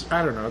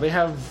I don't know. They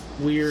have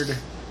weird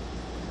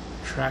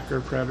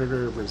Tracker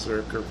Predator,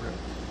 Berserker Predator.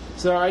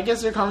 So I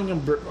guess they're calling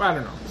them. I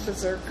don't know.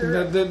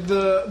 Berserker.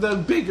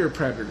 The bigger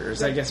predators.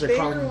 The I guess they're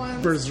bigger calling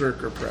ones.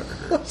 Berserker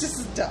Predators. Which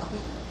is dumb.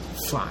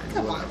 Fine.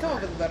 Come whatever.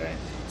 on with a better name.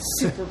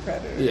 Super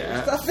Predator.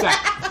 Yeah.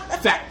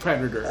 Fat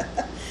Predator.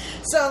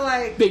 So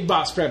like Big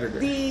Boss Predator.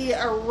 the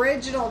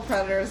original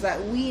predators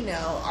that we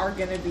know are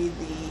going to be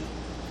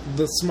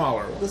The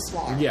smaller one. The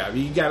smaller Yeah,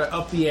 you got to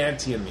up the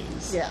ante in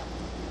these. yeah.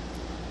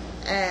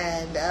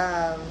 And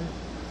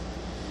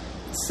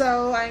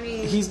so I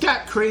mean He's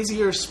got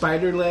crazier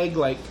spider leg,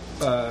 like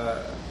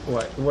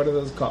what are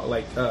those called?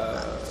 Like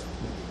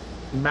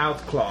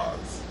mouth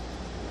claws,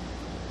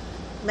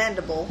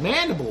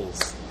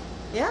 mandibles.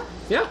 Yeah,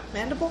 Yeah,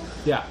 mandible.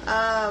 yeah.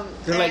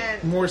 They're like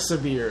and more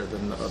severe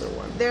than the other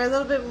one. they're a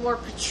little bit more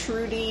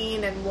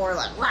protruding and more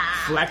like rah.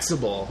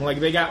 Flexible, like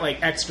they got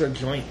like extra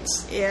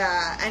joints.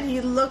 Yeah, and he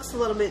looks a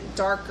little bit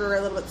darker,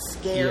 a little bit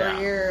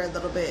scarier, a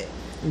little bit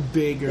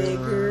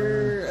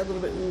bigger, a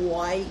little bit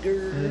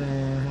wider.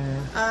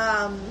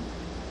 Mm-hmm.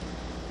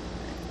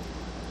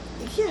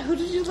 Yeah, who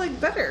did you like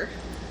better?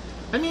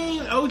 I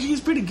mean, OG's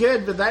pretty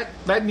good, but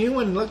that new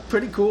one looked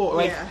pretty cool.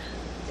 Like, yeah,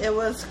 it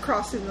was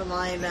crossing the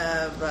line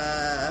of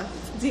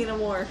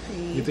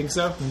xenomorphy. you think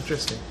so?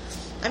 Interesting.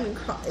 I mean,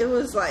 it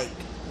was like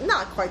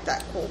not quite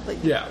that cool,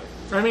 but Yeah,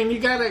 I mean, you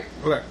gotta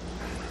look.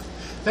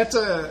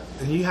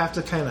 You have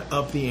to kind of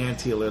up the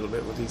ante a little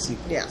bit with these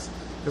sequels. Yeah.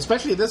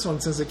 Especially this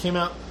one, since it came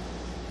out,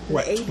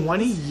 what, The 80s.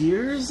 20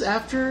 years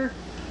after?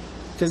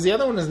 Because the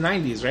other one is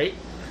 90s, right?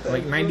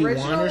 Like 91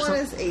 original or one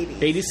something? is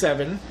 80s.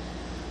 87.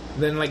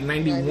 Then like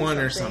 91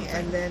 or something.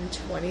 and then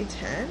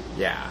 2010.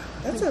 Yeah.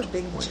 That's a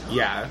big jump.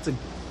 Yeah, that's a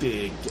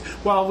big...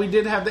 Well, we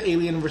did have the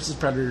Alien versus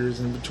Predators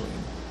in between.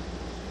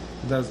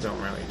 Those don't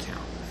really count.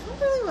 I don't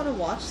really want to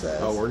watch those.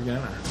 Oh, we're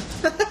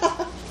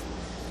gonna.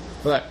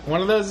 Look, one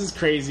of those is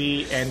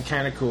crazy and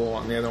kind of cool,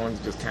 and the other one's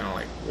just kind of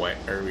like, what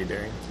are we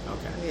doing?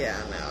 Okay. Yeah,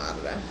 no, I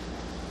don't know.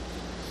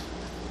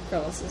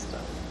 Fellow system.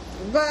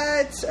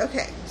 But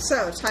okay,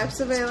 so types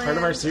of aliens. Part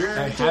of our series.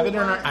 I have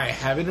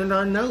it in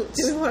our notes.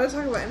 Do we want to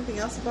talk about anything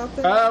else about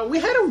them? We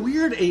had a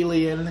weird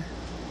alien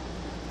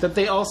that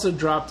they also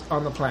dropped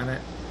on the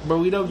planet, but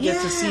we don't get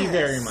to see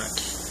very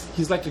much.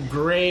 He's like a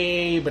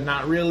gray, but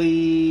not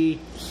really.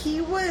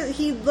 He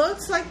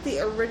looks like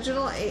the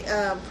original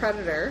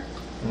Predator,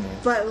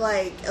 but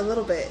like a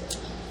little bit.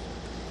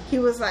 He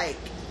was like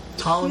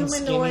tall and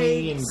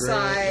skinny and gray.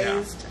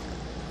 Sized,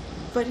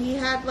 but he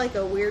had like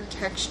a weird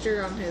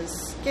texture on his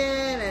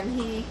skin, and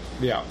he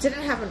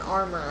didn't have an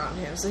armor on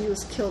him, so he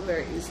was killed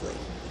very easily.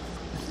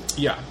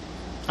 Yeah,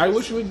 I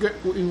wish we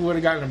would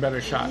have gotten a better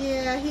shot.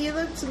 Yeah, he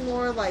looked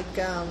more like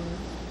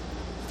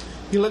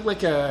he looked like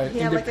he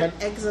had like an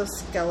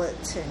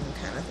exoskeleton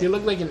kind of thing. He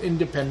looked like an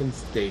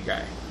Independence Day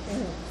guy.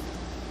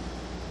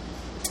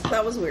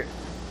 That was weird.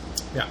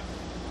 Yeah.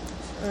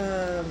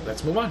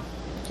 Let's move on.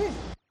 Okay.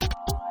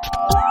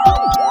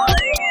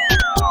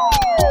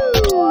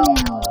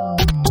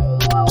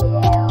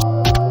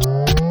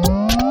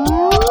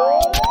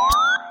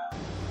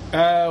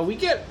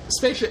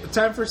 spaceship.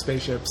 Time for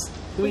spaceships.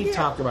 We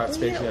talk about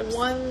spaceships. We get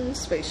one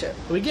spaceship.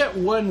 We get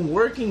one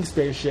working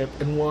spaceship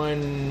and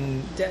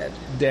one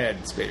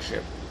dead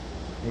spaceship,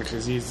 which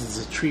is used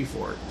as a tree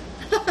fort.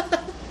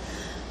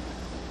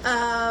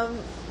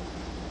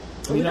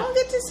 We don't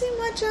get to see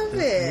much of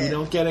it. We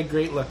don't get a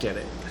great look at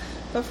it.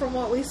 But from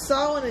what we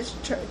saw when it's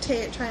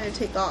trying to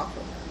take off,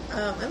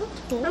 it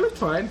looked cool. It looked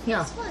fine,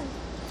 yeah. It's fine.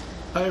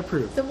 I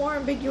approve. The more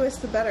ambiguous,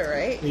 the better,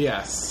 right?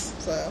 Yes.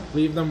 So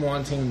leave them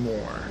wanting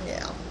more.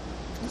 Yeah.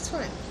 It's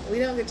fine. We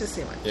don't get to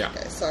see much. Yeah.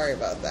 Okay, sorry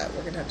about that.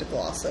 We're going to have to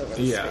gloss over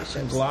the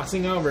spaceships.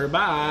 Glossing over.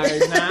 Bye.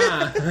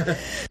 Nah.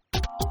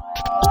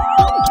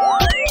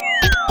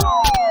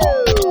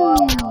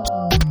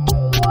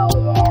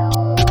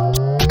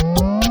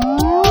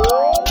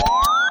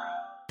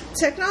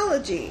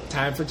 Technology.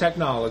 Time for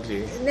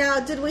technology. Now,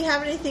 did we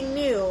have anything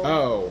new?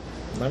 Oh,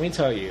 let me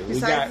tell you.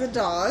 Besides the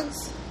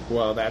dogs?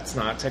 Well, that's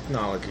not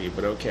technology,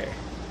 but okay.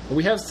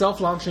 We have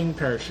self-launching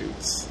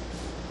parachutes.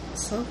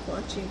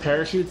 Self-launching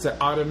parachutes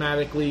that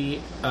automatically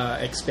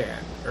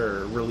expand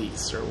or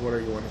release, or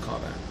whatever you want to call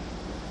that.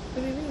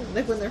 What do you mean?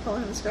 Like when they're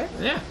falling in the sky?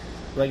 Yeah.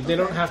 Like they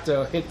don't have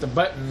to hit the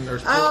button or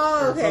pull,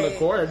 or pull the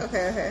cord.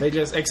 Okay. They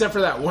just, except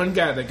for that one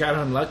guy that got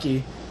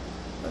unlucky.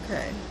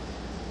 Okay.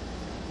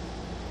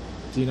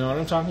 Do you know what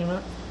I'm talking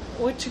about?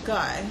 Which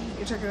guy?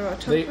 You're talking about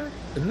Topher?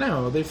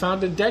 No, they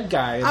found a dead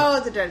guy.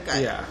 Oh, the dead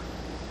guy. Yeah.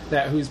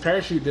 Whose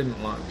parachute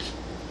didn't launch.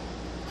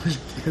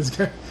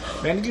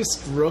 Man, just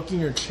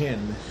stroking her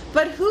chin.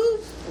 But who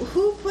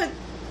put...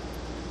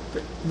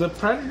 The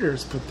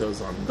Predators put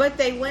those on. But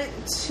they went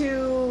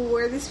to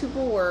where these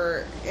people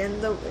were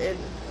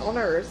on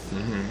Earth,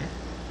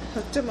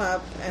 hooked them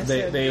up, and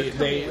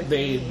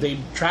they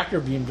tractor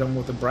beamed them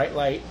with a bright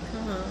light,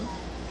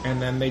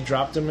 and then they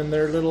dropped them in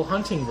their little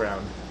hunting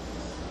ground.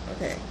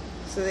 Okay,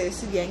 so they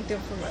just yanked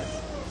them from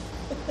Earth.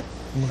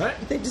 What?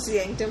 They just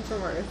yanked them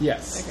from Earth.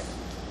 Yes.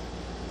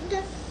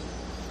 Okay.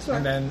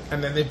 And then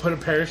they put a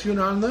parachute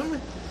on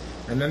them,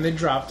 and then they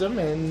dropped them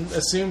and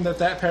assumed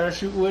that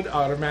parachute would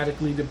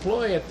automatically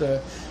deploy at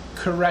the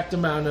correct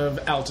amount of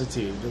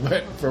altitude.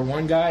 But for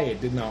one guy,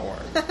 it did not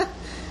work.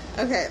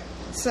 Okay,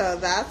 so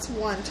that's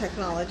one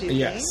technology thing.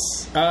 Yes.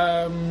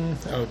 Oh,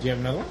 do you have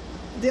another one?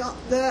 The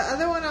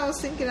other one I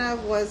was thinking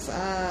of was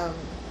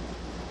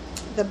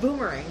the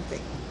boomerang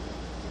thing.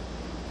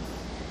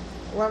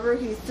 Remember,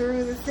 he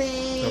threw the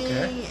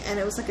thing, and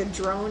it was like a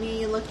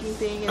droney looking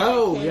thing.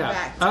 And it came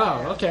back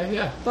to okay,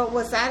 yeah. But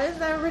was that in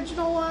the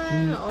original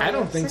one? I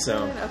don't think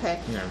so. One? Okay,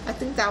 yeah. I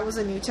think that was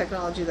a new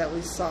technology that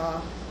we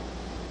saw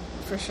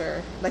for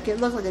sure. Like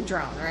it looked like a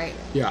drone, right?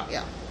 Yeah,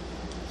 yeah.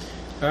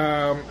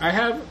 I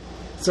have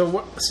so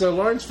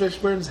Lawrence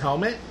Fishburne's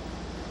helmet.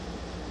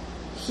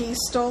 He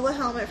stole the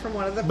helmet from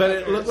one of the. But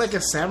it looked like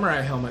a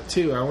samurai helmet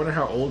too. I wonder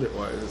how old it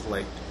was.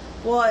 Like.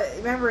 Well,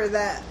 remember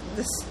that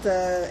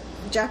the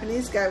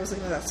Japanese guy was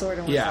looking at that sword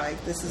and was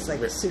like, "This is like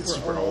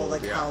super old.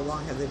 Like, how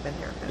long have they been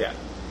here?" Yeah.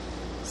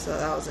 So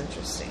that was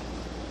interesting.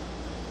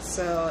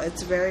 So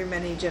it's very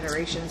many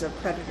generations of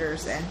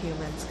predators and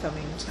humans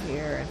coming to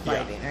here and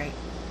fighting, right?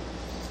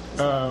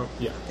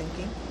 Yeah.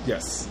 Thinking.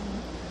 Yes.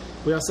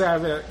 Mm-hmm. We also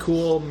have a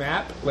cool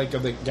map, like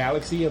of the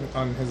galaxy,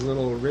 on his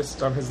little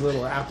wrist, on his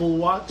little Apple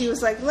Watch. He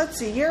was like, "Let's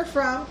see, you're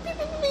from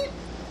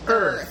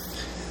Earth."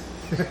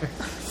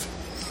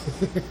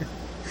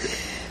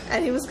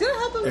 And he was going to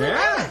help him.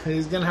 Yeah,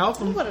 he's going to help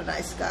him. What a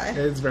nice guy.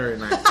 It's very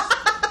nice.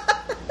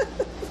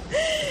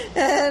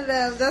 And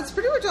that's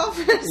pretty much all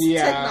for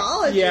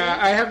technology. Yeah,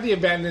 I have the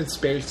abandoned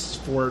space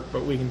fort,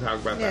 but we can talk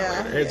about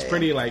that later. It's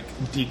pretty, like,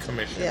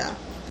 decommissioned. Yeah.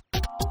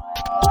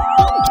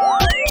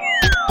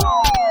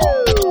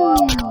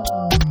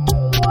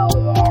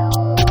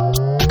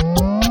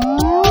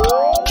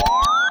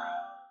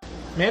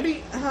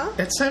 Mandy,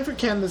 it's time for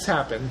Can This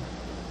Happen?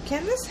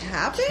 Can this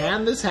happen?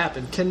 Can this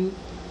happen?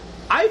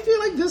 I feel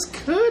like this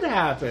could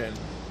happen.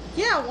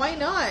 Yeah, why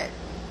not?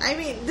 I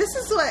mean, this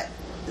is what,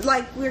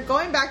 like, we're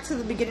going back to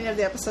the beginning of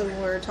the episode when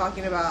we were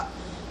talking about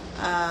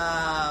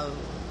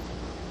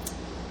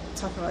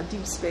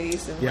deep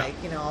space and like,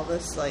 you know, all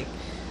this, like,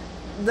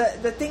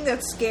 the thing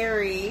that's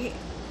scary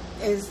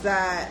is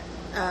that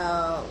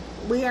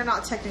we are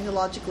not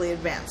technologically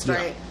advanced,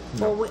 right?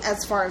 No. Well,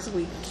 as far as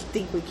we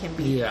think we can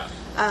be. Yeah.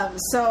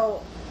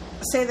 So,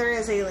 say there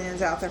is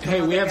aliens out there.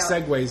 Hey, we have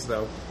segways,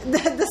 though.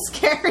 The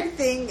scary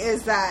thing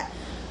is that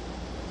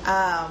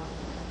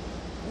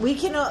we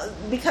can,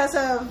 because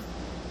of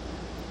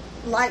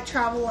light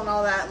travel and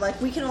all that,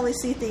 like, we can only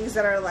see things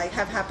that are, like,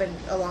 have happened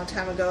a long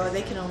time ago, and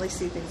they can only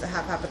see things that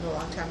have happened a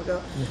long time ago.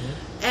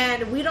 Mm-hmm.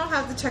 And we don't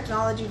have the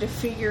technology to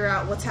figure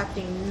out what's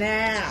happening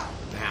now.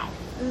 Now.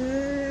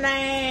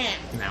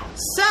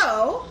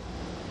 So,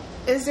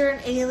 is there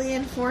an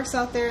alien force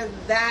out there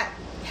that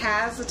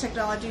has the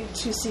technology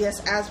to see us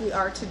as we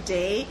are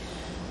today?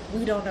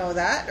 We don't know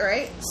that,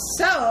 right?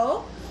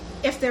 So,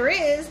 if there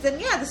is, then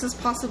yeah, this is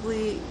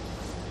possibly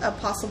a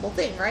possible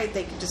thing, right?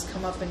 They could just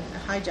come up and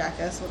hijack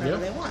us whenever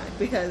they want,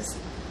 because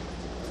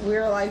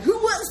we're like, who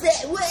was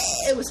that?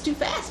 It was too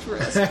fast for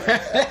us.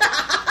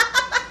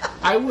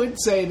 I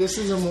would say this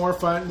is a more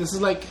fun. This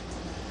is like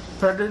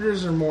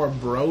predators are more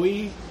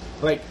bro-y.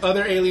 Like,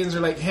 other aliens are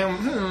like,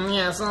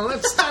 so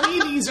let's study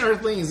these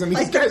Earthlings. And these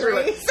Like guys the are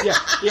like, Greys?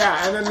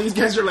 yeah. And then these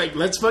guys are like,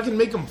 let's fucking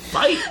make them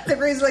fight. The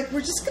Grey's like, we're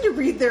just going to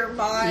read their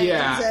minds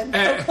and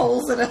poke and-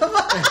 holes in them.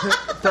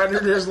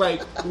 Predator's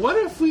like, what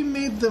if we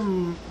made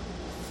them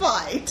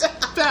Fight.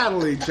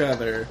 battle each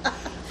other?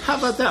 How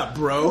about that,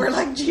 bro? We're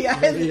like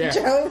G.I.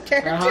 Joe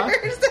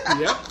characters.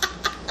 Yep.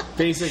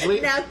 Basically.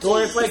 Now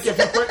Or it's like tease.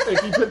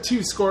 if you put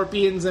two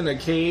scorpions in a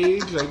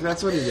cage, like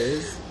that's what it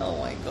is. Oh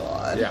my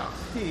god. Yeah.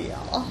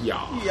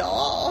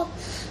 Yeah.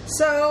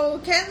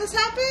 So, can this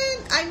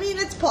happen? I mean,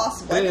 it's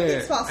possible.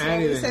 Anything's possible. We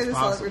anything's say this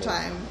all every possible.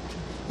 time.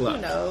 Look,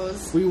 Who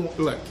knows?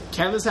 Look,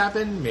 can this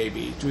happen?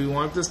 Maybe. Do we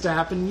want this to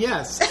happen?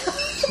 Yes.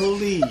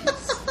 Please.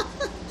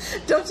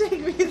 Don't take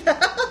me there.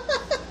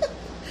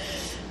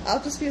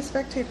 I'll just be a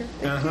spectator.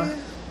 Thank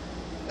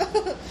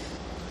you.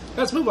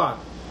 Let's move on.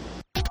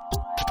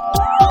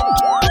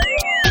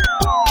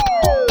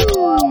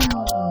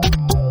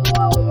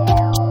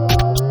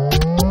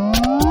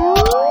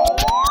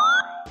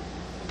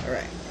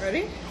 Alright,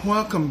 ready?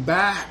 Welcome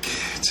back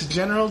to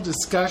General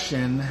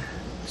Discussion,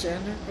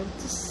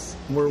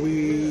 where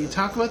we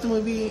talk about the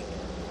movie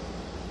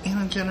in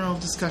a general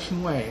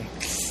discussion way.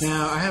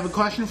 Now, I have a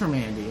question for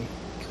Mandy.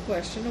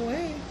 Question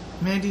away.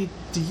 Mandy,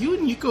 do you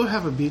and Yuko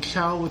have a beach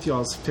towel with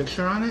y'all's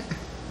picture on it?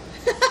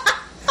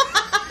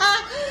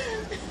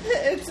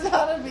 It's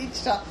not a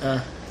beach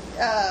towel.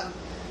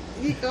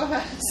 Yuko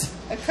has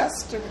a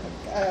customer,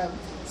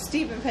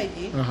 Steve and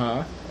Peggy.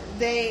 Uh-huh.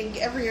 They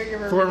every year give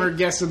her Former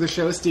guest of the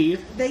show,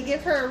 Steve. they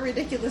give her a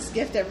ridiculous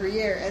gift every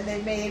year, and they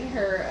made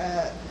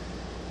her.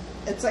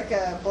 It's like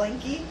a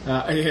blankie,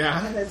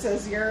 Yeah. and it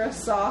says "You're a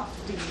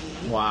softie."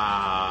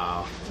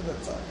 Wow.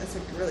 It's a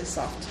really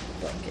soft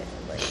blanket.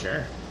 Like.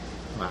 Sure.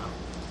 Wow.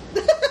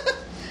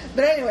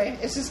 But anyway,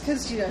 it's just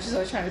because she's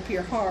always trying to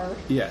appear hard,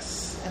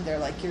 Yes. and they're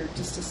like, "You're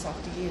just a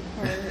softie at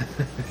heart."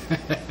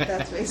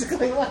 That's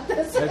basically what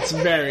this is. That's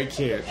very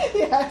cute.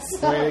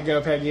 Yes. Way to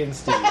go, Peggy and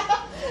Steve.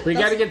 We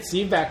got to get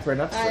Steve back for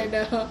an episode. I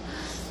know.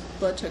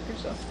 Blood took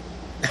herself.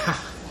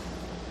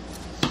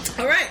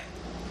 All right.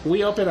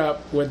 We open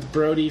up with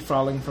Brody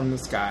falling from the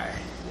sky.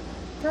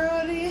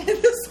 Brody in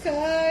the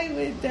sky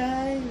with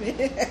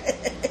diamond.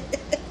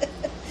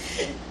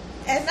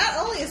 And not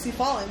only is he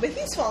falling, but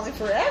he's falling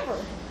forever.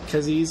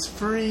 Because he's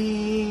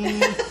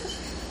free.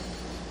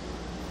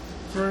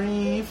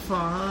 Free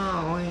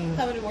falling.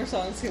 How many more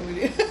songs can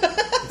we do?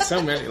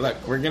 So many. Look,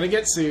 we're going to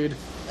get sued.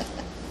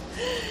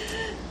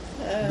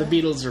 The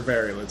Beatles are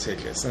very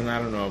litigious, and I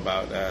don't know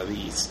about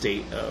the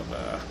state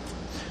of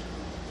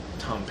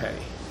Tom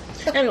Petty.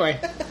 Anyway,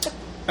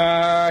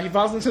 he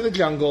falls into the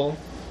jungle.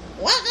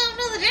 Welcome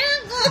to the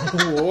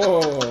jungle.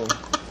 Whoa.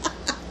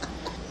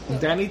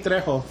 Danny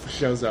Trejo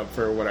shows up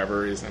for whatever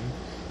reason.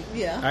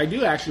 Yeah. I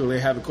do actually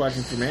have a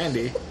question for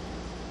Mandy.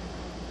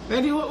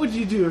 Mandy, what would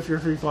you do if you're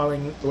free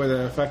falling with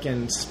a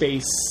fucking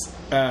space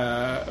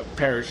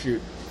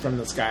parachute from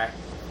the sky?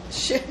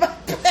 Shit my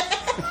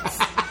pants.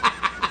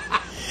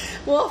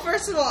 Well,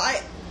 first of all,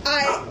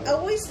 I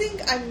always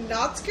think I'm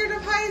not scared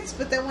of heights,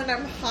 but then when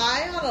I'm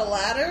high on a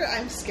ladder,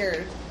 I'm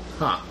scared.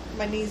 Huh.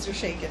 My knees are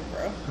shaking,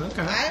 bro.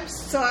 Okay. I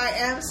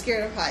am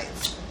scared of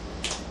heights.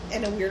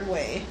 In a weird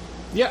way.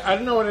 Yeah, I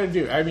don't know what I'd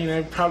do. I mean,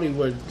 I probably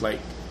would, like,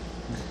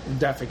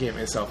 defecate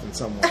myself in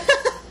some way.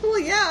 Well,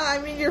 yeah, I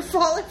mean, you're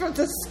falling from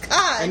the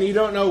sky. And you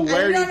don't know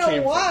where and you you don't know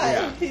came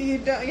why. from.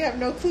 Yeah. You have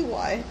no clue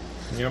why.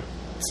 Yep.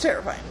 It's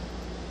terrifying.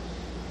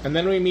 And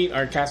then we meet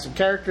our cast of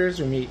characters.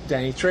 We meet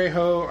Danny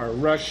Trejo, our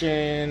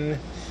Russian,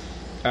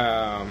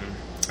 and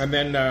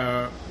then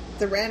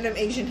The random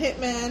Asian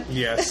hitman.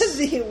 Yes.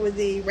 With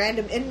the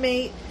random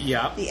inmate.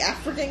 yeah, The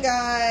African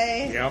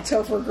guy. Yep.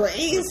 Topher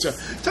Grace.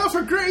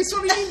 Topher Grace,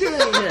 what are you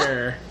doing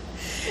here?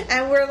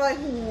 And we're like,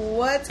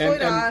 what's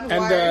going on?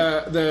 And Why?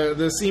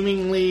 the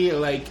seemingly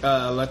like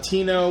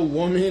Latino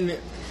woman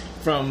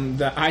from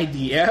the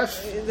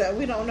IDF. That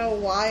we don't know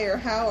why or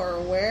how or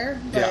where.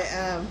 But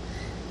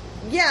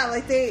yeah,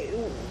 like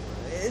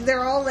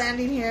they're all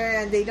landing here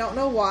and they don't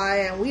know why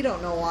and we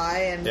don't know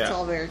why and it's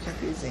all very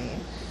confusing.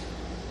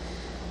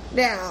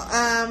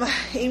 Now,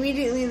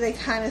 immediately they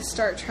kind of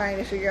start trying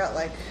to figure out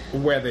like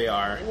where they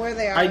are.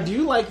 I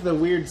do like the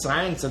weird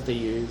science that they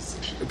use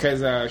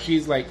because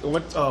she's like,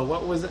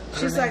 what was it?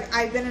 She's like,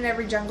 I've been in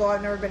every jungle.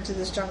 I've never been to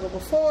this jungle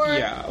before.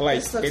 Yeah, like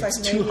this looks it's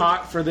like too maybe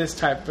hot for this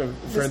type of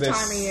this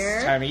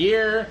time of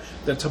year.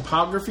 The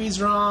topography's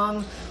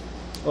wrong.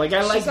 Like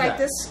I She's like that.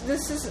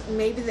 this is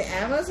maybe the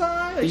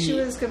Amazon. Like she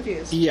was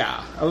confused.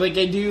 Yeah, like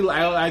I do.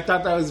 I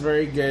thought that was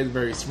very good,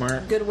 very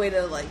smart. Good way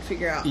to like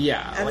figure out.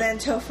 Yeah, and then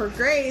Topher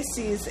Grace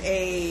sees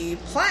a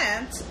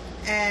plant,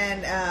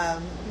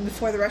 and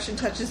before the Russian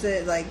touches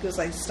it, like goes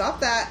like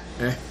stop that,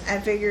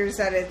 and figures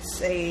that it's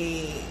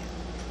a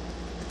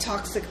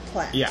toxic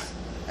plant. Yeah,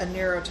 a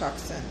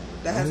neurotoxin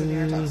that has a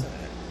neurotoxin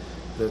in it.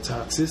 The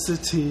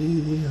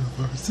toxicity of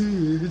our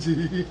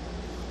city.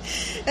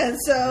 And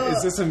so,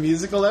 is this a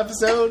musical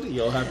episode?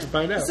 You'll have to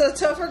find out. So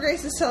Topher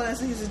Grace is telling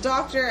us he's a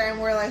doctor, and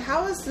we're like,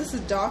 how is this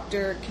a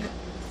doctor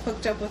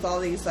hooked up with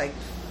all these like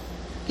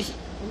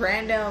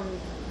random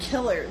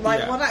killer,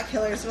 like well, not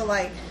killers, but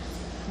like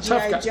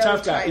G.I. Joe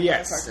tough guy, type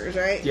yes. motherfuckers,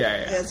 right?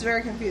 Yeah. It's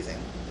very confusing.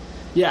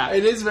 Yeah,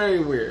 it is very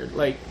weird.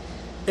 Like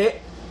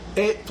it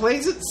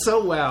plays it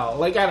so well.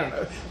 Like I don't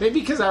know, maybe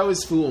because I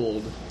was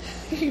fooled.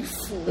 You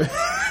fool.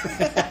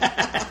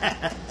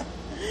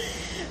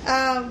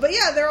 But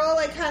yeah, they're all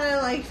like kind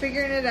of like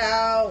figuring it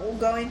out,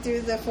 going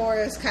through the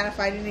forest, kind of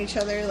fighting each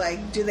other.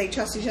 Like, do they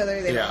trust each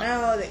other? They don't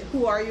know.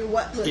 Who are you?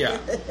 What? Yeah.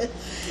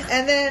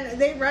 And then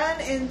they run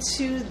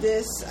into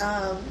this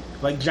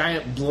like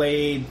giant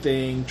blade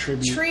thing,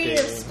 tribute tree thing.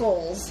 of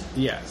skulls.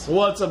 Yes.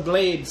 Well, it's a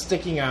blade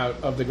sticking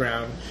out of the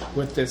ground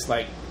with this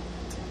like,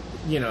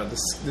 you know,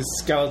 the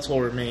skeletal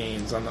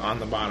remains on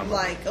the bottom.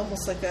 Like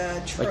almost like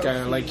a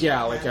trophy. like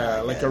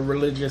a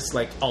religious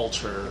like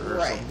altar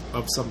or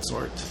of some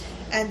sort.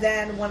 And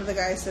then one of the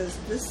guys says,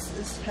 "This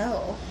is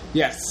hell."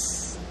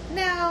 Yes.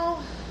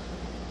 Now,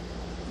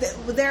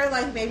 they're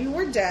like, maybe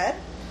we're dead.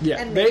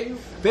 Yeah, and they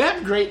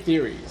have great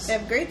theories. They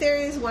have great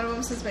theories. One of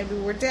them says maybe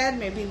we're dead,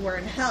 maybe we're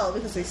in hell,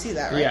 because they see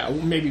that, right? Yeah,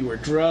 maybe we're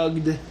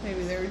drugged.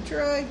 Maybe they were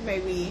drugged.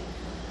 Maybe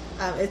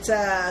it's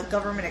a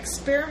government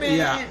experiment.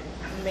 Yeah.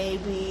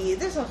 Maybe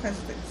there's all kinds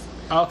of things.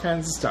 All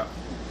kinds of stuff.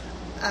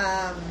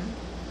 I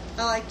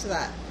liked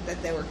that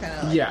they were kind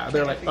of like,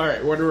 they're like, all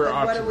right, what are our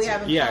options? What do we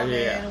have in common?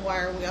 Yeah.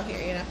 Why are we all here?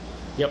 You know.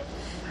 Yep.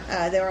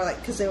 They were like,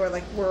 because they were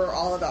like, we're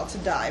all about to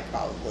die,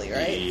 probably,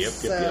 right? Yep.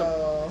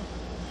 So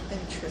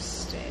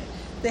interesting.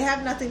 They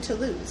have nothing to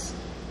lose.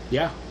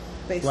 Yeah.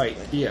 Basically.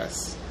 Like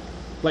yes.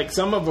 Like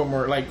some of them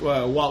were like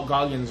Walt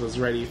Goggins was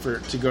ready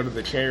to go to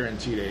the chair in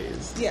 2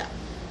 days. Yeah.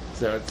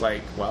 So it's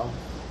like, well,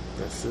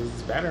 this is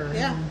better.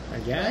 Yeah. I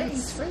guess. Right,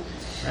 he's free.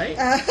 Right.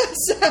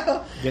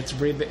 So get to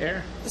breathe the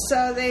air.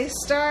 So they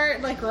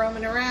start like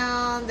roaming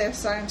around. They're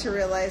starting to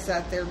realize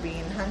that they're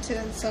being hunted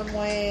in some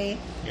way.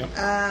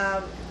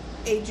 Yep.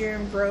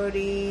 Adrian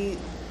Brody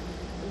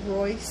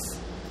Royce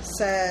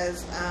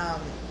says,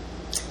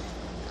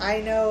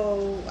 I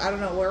don't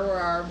know where we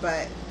are,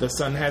 but the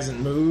sun hasn't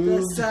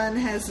moved. The sun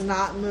has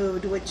not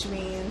moved, which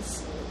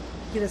means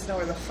he doesn't know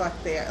where the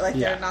fuck they are. Like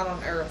they're not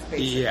on Earth,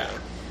 basically.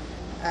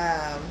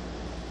 Yeah.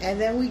 And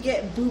then we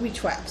get booby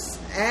traps.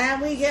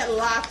 And we get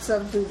lots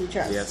of booby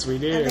traps. Yes, we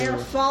do. And they're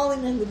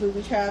falling in the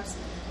booby traps.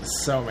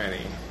 So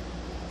many.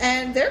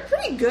 And they're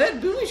pretty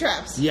good booby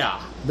traps. Yeah,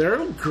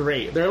 they're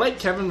great. They're like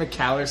Kevin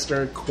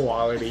McAllister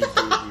quality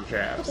booby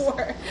traps.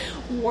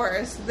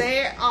 Worse.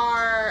 They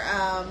are...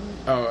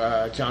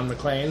 John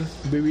McClane?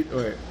 Booby...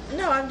 Wait.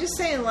 No, I'm just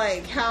saying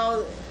like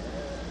how...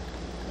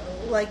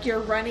 Like you're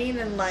running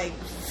and like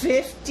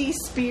 50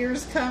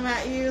 spears come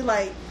at you.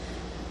 Like...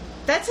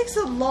 That takes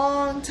a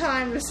long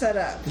time to set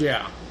up.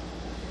 Yeah.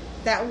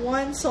 That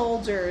one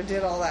soldier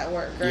did all that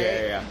work, right?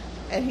 Yeah.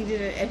 And he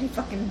did it, and he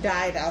fucking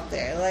died out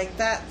there. Like,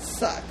 that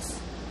sucks.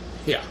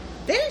 Yeah.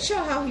 They didn't show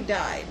how he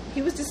died.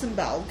 He was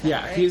disemboweled.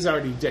 Yeah, right? he's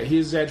already dead. He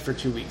was dead for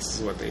 2 weeks,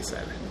 is what they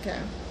said. Okay.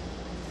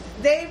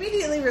 They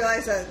immediately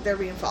realize that they're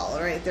being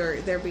followed, right?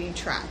 They're being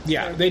tracked.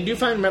 Yeah, they do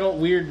find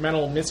weird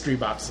metal mystery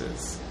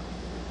boxes.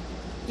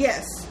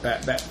 Yes.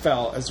 That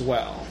fell as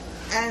well.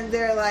 And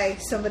they're like,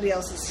 somebody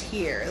else is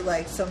here.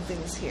 Like,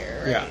 something's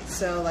here, right? Yeah.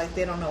 So, like,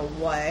 they don't know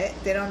what.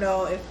 They don't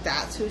know if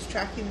that's who's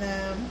tracking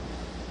them.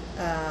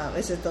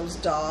 Is it those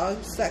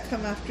dogs that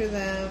come after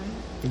them?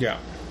 Yeah.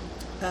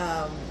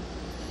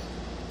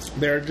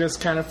 They're just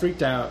kind of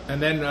freaked out.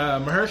 And then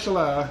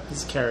Mahershala,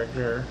 his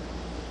character,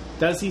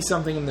 does see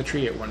something in the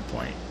tree at one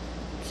point.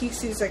 He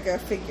sees, like, a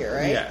figure,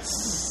 right?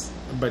 Yes.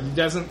 But he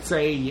doesn't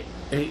say...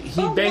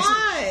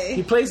 Why?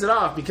 He plays it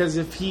off because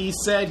if he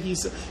said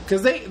because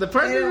the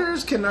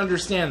predators can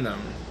understand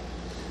them.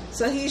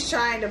 So he's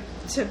trying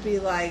to be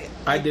like,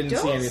 I didn't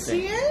see anything.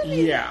 See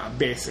anything. Yeah,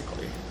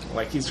 basically,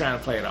 like he's trying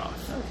to play it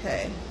off.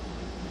 Okay.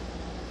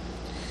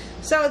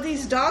 So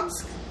these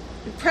dogs,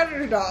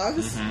 predator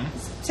dogs,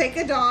 take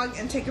a dog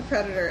and take a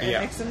predator and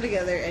mix them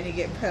together, and you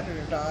get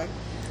predator dog.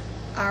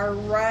 Are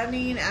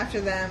running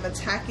after them,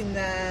 attacking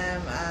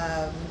them.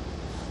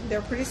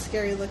 They're pretty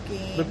scary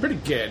looking. They're pretty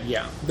good,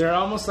 yeah. They're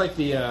almost like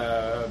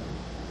the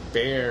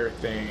bear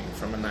thing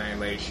from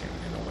Annihilation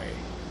in a way.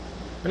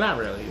 But not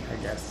really, I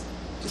guess.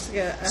 Just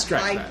like a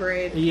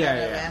hybrid kind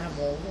of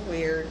animal,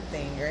 weird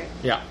thing, right?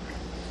 Yeah.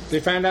 They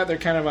find out they're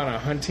kind of on a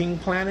hunting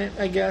planet,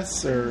 I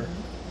guess, or...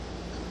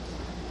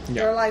 Yeah.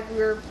 They're like,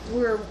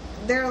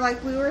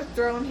 we were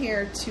thrown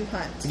here to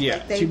hunt.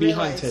 Yeah, like to be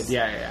hunted,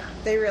 yeah.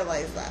 They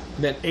realize that.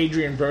 That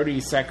Adrian Brody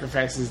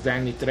sacrifices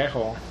Danny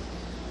Trejo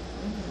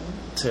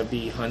to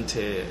be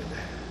hunted.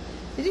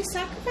 Did he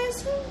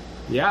sacrifice him?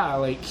 Yeah,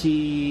 like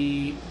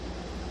he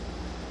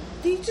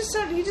just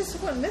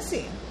went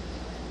missing.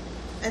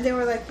 And they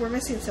were like, we're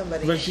missing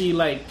somebody. But she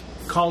like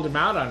called him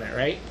out on it,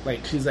 right?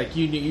 Like she's like,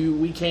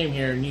 we came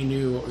here and you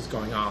knew what was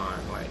going on.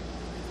 Like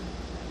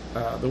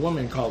the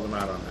woman called him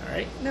out on that,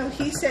 right? No,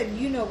 he said,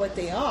 you know what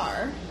they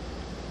are.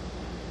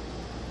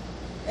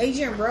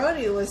 Adrian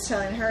Brody was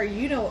telling her,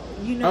 you know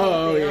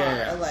what they are.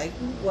 Yeah. Like,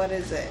 what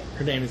is it?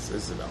 Her name is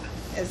Isabel.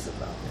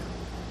 Isabel.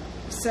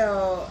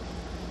 So,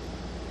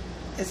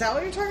 is that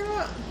what you're talking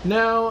about?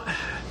 No.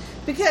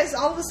 Because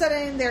all of a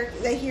sudden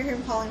they hear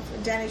him calling for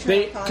Danny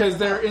Trejo. Because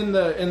they're in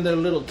the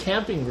little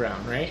camping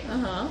ground, right?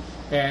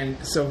 And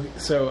so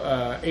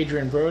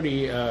Adrian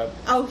Brody.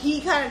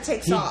 He kind of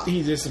takes off.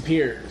 He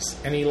disappears,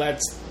 and he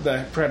lets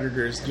the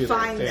predators do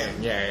Find their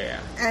thing. them. Yeah.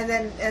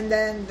 And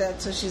then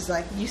that's so she's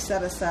like, you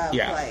set us up,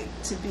 like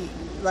to be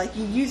like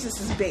you use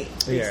this as bait.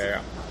 Basically.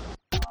 Yeah.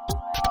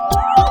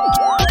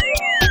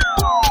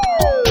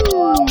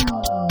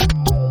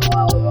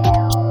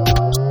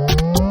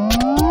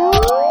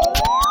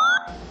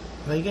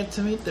 They get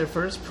to meet their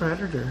first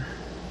predator.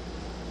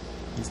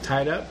 He's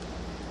tied up,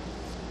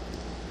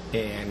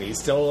 and he's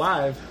still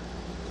alive.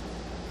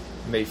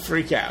 And they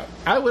freak out.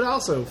 I would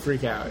also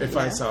freak out if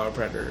I saw a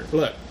predator.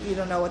 Look, you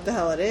don't know what the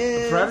hell it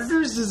is. The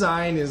predator's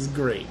design is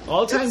great.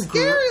 All-time it's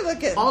scary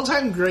looking.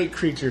 All-time great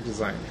creature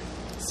design.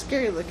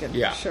 Scary looking,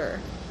 for sure.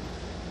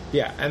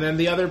 Yeah, and then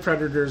the other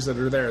predators that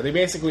are there, they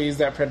basically use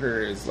that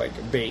predator as like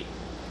bait,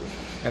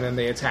 and then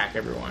they attack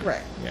everyone.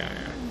 Right. Yeah.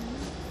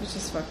 Which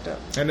is fucked up.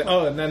 And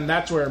then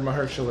that's where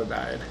Mahershala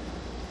died.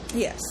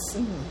 Yes.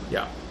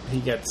 Yeah, he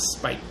gets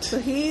spiked. So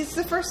he's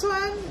the first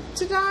one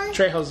to die?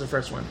 Trejo's the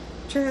first one.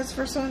 Trejo's the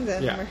first one,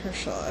 then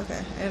Mahershala.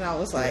 Okay. And I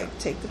was like,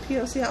 take the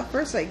POC out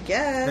first, I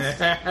guess.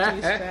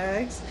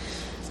 Douchebags.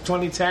 It's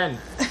 2010.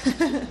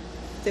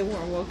 They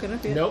weren't woken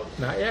up yet? Nope,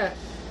 not yet.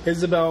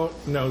 Isabel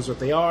knows what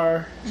they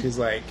are. She's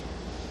like,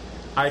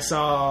 I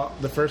saw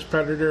the first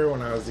Predator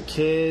when I was a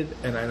kid,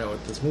 and I know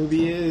what this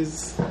movie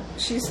is.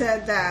 She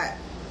said that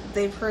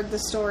they've heard the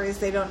stories,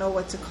 they don't know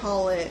what to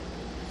call it.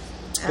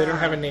 They don't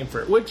have a name for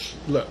it. Which,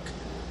 look,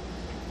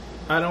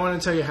 I don't want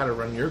to tell you how to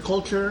run your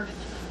culture,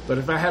 but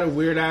if I had a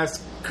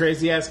weird-ass,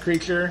 crazy-ass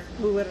creature,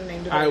 we would have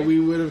named it. We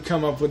would have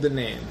come up with a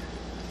name.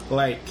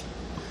 Like,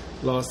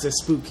 Los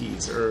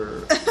Spookies,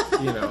 or,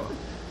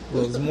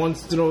 Los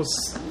Monstruos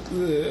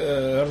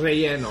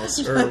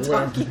Rellenos, or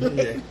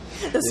whatever.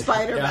 The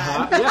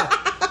Spider-Man.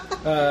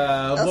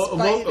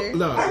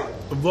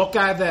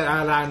 Boca de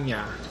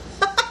Araña.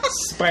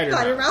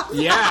 Spider-Mouth.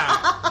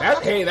 Yeah.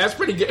 That's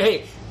pretty good.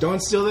 Hey,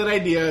 don't steal that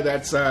idea.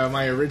 That's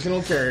my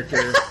original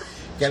character.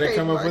 Gotta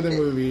come up with a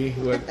movie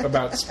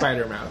about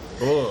Spider-Mouth.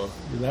 Oh,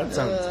 that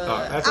sounds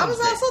I was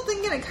also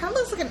thinking it kind of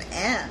looks like an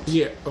ant.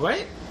 Yeah,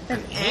 what?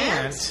 An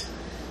ant?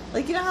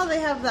 Like, you know how they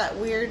have that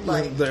weird,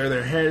 like...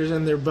 Their hairs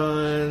in their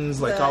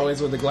buns, like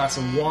always with a glass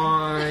of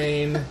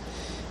wine,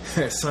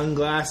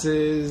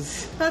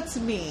 sunglasses. That's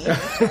me.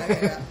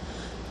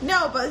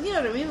 No, but you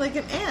know what I mean? Like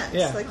an ant.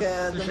 Yeah. Like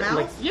the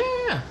mouth.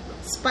 Yeah.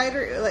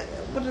 Spider, like,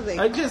 what are they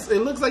called? It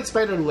looks like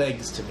spider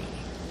legs to me.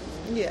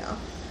 Yeah.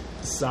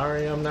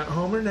 Sorry, I'm not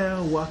Homer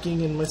now,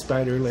 walking in my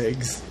spider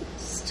legs.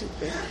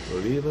 Stupid.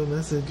 Leave a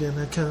message and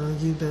I call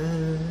you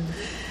back.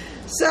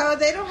 So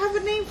they don't have a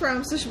name for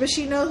him, but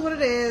she knows what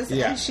it is,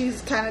 yeah. And she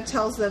kind of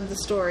tells them the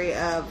story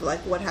of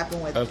like what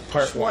happened with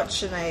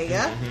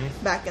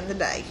Schwarzenegger back in the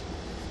day.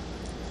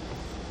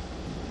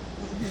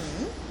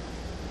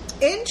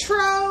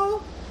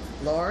 Intro,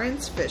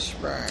 Lawrence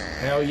Fishburne.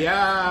 Hell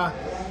yeah,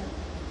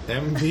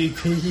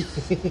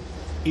 MVP.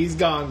 He's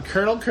gone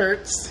Colonel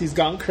Kurtz. He's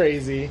gone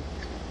crazy.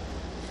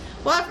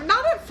 Well,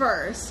 not at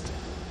first.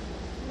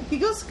 He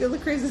goes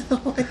crazy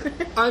later.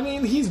 I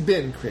mean, he's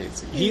been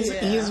crazy. He's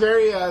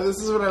very. This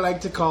is what I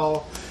like to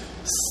call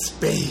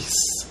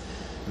space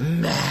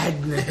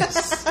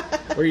madness,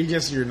 where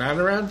you're not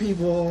around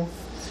people,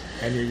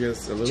 and you're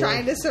just a little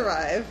trying to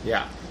survive.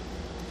 Yeah.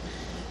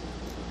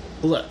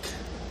 Look,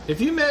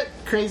 if you met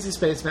crazy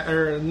spaceman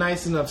or a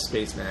nice enough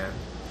spaceman,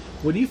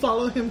 would you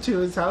follow him to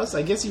his house?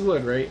 I guess you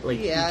would, right?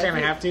 Like, you kind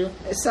of have to.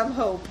 Some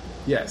hope.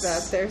 Yes.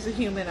 That there's a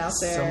human out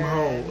there. Some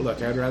hope.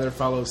 Look, I'd rather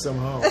follow some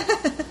hope.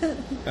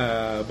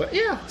 But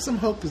yeah, some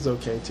hope is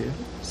okay too.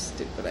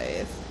 Stupid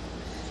ass.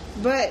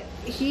 But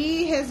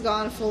he has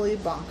gone fully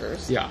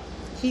bonkers. Yeah.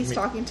 He's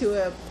talking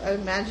to an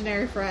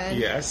imaginary friend.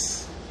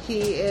 Yes.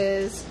 He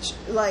is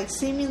like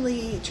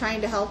seemingly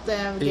trying to help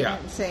them.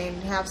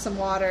 Saying, have some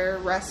water,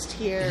 rest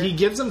here. He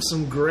gives them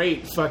some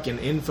great fucking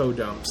info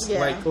dumps. Yeah.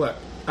 Like, look,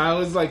 I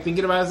was like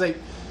thinking about it, I was like,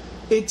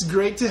 it's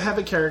great to have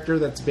a character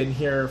that's been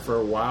here for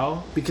a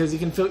while, because you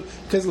can feel...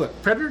 Because,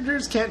 look,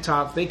 Predators can't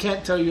talk. They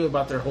can't tell you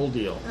about their whole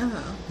deal.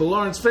 But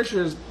Lawrence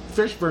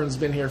Fishburne's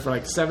been here for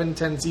like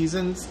 7-10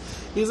 seasons.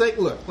 He's like,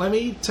 look, let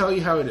me tell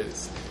you how it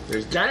is.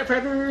 There's giant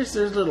predators,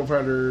 there's little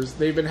predators.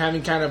 They've been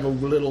having kind of a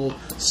little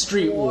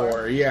street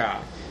war.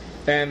 Yeah.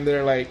 And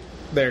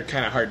they're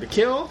kind of hard to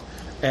kill.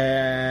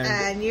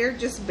 And you're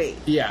just bait.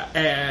 Yeah.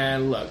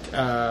 And look,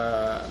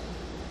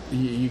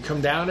 you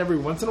come down every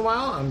once in a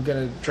while. I'm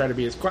gonna try to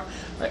be as quiet.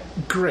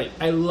 Great,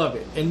 I love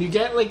it, and you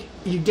get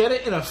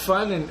it in a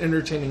fun and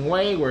entertaining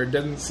way where it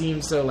doesn't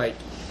seem so like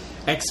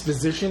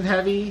exposition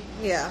heavy.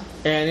 Yeah,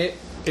 and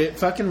it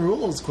fucking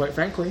rules, quite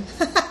frankly.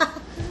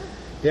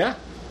 Yeah,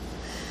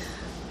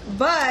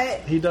 but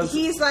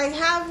he's like,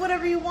 have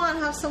whatever you want,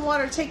 have some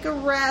water, take a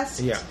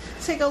rest,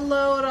 take a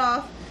load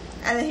off.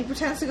 And then he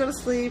pretends to go to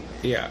sleep.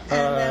 Yeah. And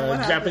then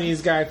what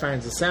Japanese guy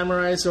finds a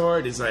samurai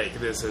sword. He's like,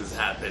 this has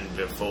happened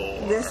before.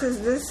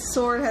 This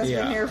sword has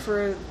been here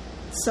for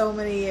so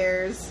many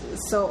years.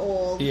 It's so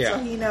old. Yeah. So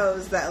he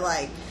knows that,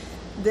 like,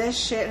 this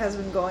shit has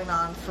been going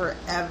on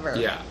forever.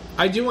 Yeah.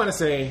 I do want to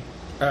say,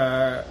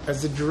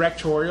 as a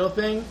directorial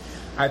thing,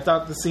 I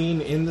thought the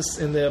scene in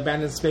the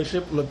abandoned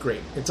spaceship looked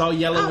great. It's all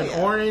yellow and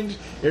orange.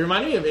 It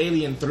reminded me of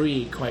Alien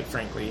 3, quite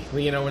frankly.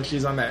 You know, when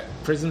she's on that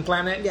prison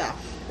planet. Yeah.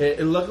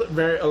 It looked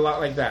a lot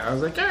like that. I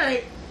was like, all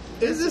right,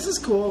 this is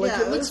cool. Like,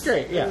 it looks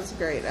great. Yeah. It was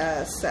great.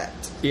 Set.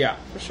 Yeah.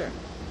 For sure.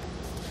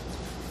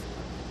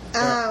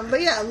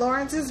 But yeah,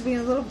 Lawrence is being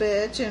a little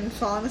bitch and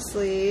falling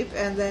asleep,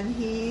 and then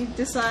he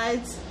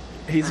decides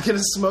he's gonna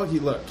smoke.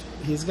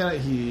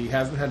 He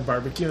hasn't had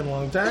barbecue in a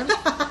long time.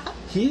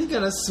 He's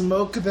gonna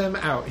smoke them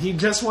out. He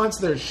just wants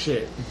their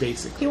shit,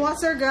 basically. He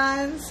wants their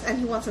guns, and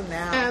he wants them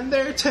now. And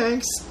their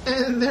tanks,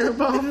 and their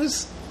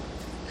bombs.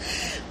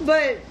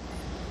 But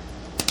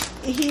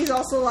he's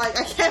also like,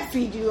 I can't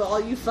feed you all,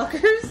 you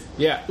fuckers.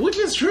 Yeah, which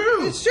is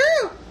true. It's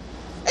true.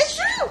 It's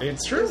true.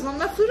 It's true. There's not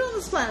enough food on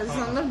this planet. There's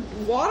not enough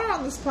water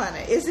on this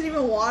planet. Is it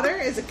even water?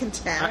 Is it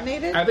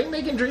contaminated? I think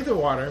they can drink the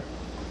water.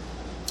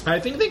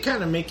 I think they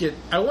kind of make it...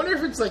 I wonder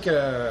if it's like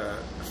a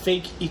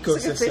fake ecosystem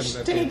like a fish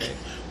that tank. they make.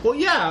 Well,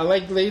 yeah,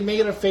 like they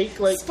made it a fake,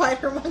 like...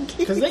 Spider monkey.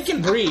 Because they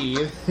can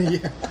breathe.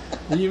 Yeah.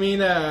 You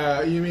mean,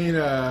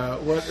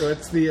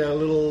 what's the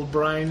little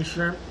brine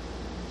shrimp?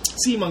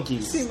 Sea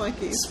monkeys. Sea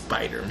monkeys.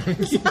 Spider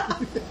monkey.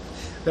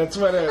 That's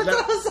what.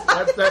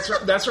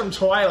 That's from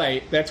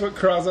Twilight. That's what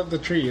crawls up the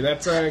tree.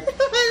 That's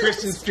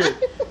Kristen Stewart.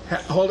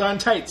 Hold on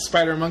tight,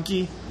 spider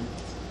monkey.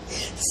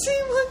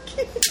 Sea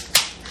monkey.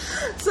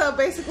 So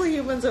basically,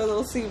 humans are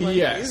little sea monkeys.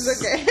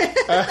 Yes. Okay.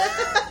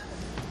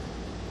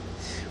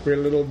 We're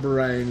little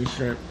brine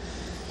shrimp.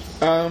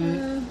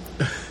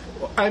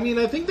 I mean,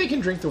 I think they can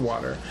drink the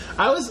water.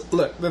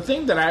 The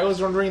thing that I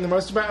was wondering the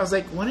most about, I was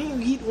like, why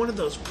don't you eat one of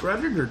those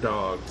predator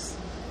dogs?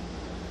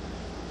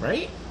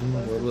 Right? A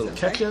little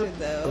ketchup,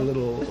 a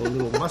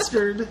little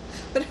mustard.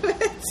 But if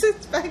it's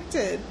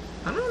infected,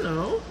 I don't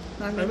know.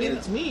 I mean,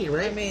 it's meat,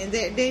 right? I mean,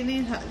 they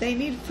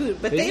need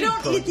food, but they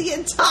don't eat the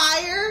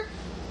entire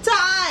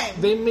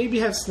time. They maybe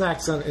have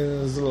snacks in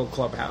this little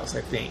clubhouse,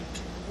 I think.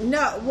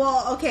 No,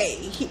 well,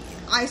 okay.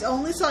 I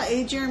only saw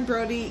Adrian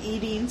Brody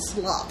eating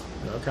slop.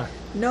 Okay.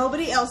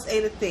 Nobody else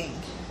ate a thing.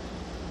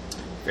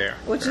 Fair.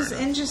 Which is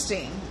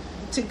interesting.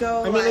 To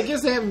go. I mean, I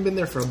guess they haven't been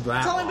there for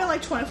that. It's only been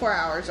like 24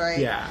 hours, right?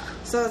 Yeah.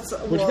 So it's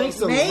which makes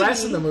the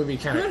rest of the movie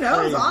kind of. Who knows?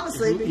 crazy.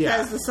 Honestly,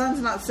 because the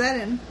sun's not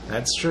setting.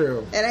 That's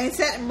true. It ain't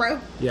setting, bro.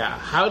 Yeah.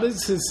 How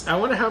does his? I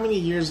wonder how many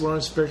years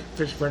Lawrence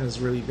Fishburne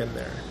has really been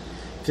there.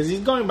 Because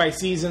he's going by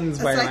seasons,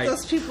 it's by like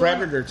those people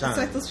Predator time. It's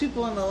like those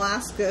people in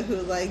Alaska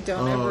who like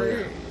don't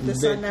ever. The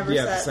sun never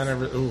sets. Yeah, the sun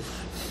never. Oof.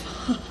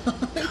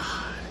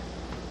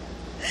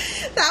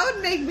 That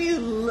would make me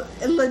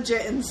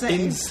legit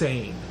insane.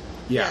 Insane.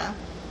 Yeah.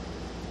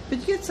 But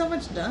you get so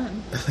much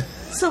done.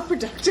 So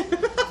productive.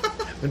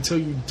 Until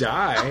you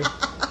die.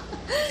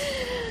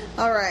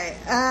 Alright.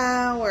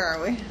 Where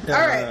are we?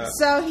 Alright.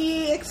 So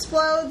he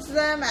explodes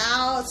them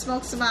out,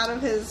 smokes them out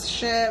of his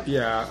ship.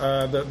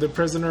 Yeah. The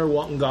prisoner,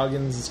 Walton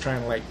Goggins, is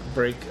trying to like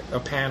break a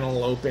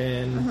panel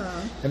open.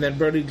 And then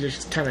Brody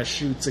just kind of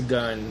shoots a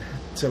gun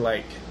to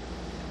like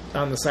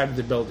on the side of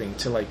the building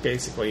to like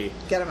basically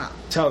get him out.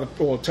 Tell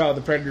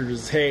the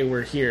predators, hey,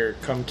 we're here,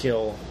 come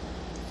kill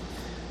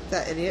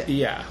that idiot.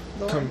 Yeah,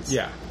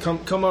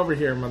 come over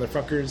here,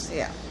 motherfuckers.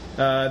 Yeah.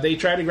 They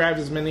try to grab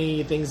as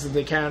many things as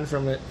they can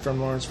from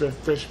Lawrence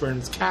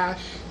Fishburne's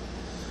cache,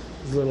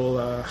 his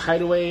little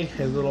hideaway,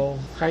 his little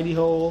hidey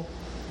hole,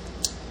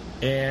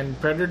 and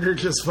Predator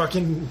just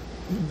fucking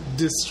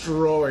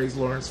destroys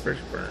Lawrence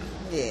Fishburne.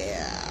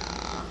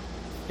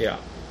 Yeah.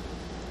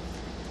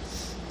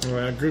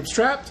 Group's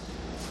trapped.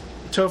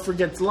 Topher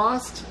gets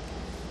lost.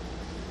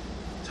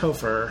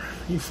 Topher,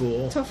 you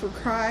fool. Topher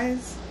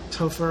cries.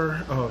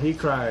 Topher, he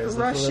cries.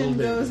 The Russian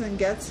goes and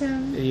gets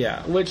him.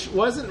 Yeah, which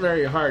wasn't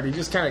very hard. He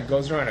just kind of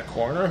goes around a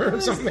corner or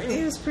something.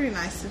 He was pretty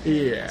nice of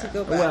him to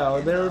go back.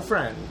 Well, they were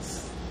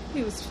friends.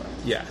 He was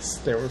friends. Yes,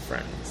 they were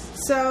friends.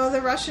 So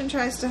the Russian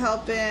tries to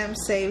help him,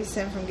 saves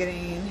him from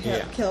getting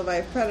killed by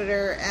a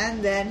predator,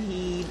 and then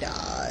he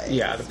dies.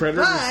 Yeah,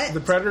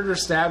 the predator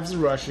stabs the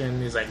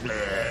Russian. He's like,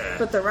 bleh.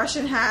 But the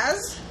Russian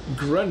has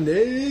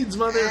grenades,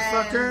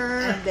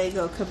 motherfucker. And they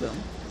go kaboom.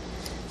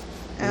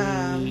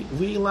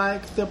 We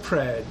like the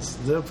Preds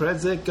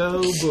that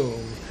go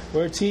boom.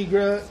 We're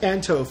Tigra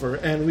and Topher,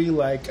 and we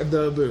like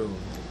the boom.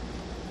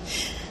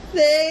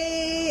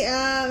 They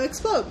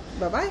explode.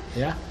 Bye-bye.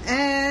 Yeah.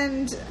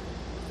 And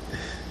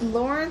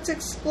Lawrence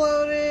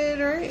exploded,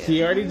 right?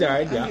 He already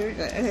died, yeah.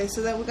 Okay,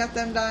 so then we got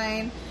them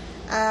dying.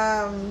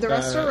 The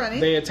rest are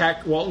running. They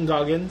attack Walton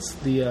Goggins,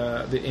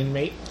 the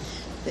inmate.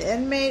 The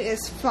inmate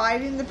is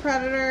fighting the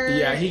predator.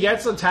 Yeah, he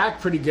gets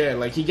attacked pretty good.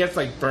 Like, he gets,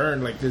 like,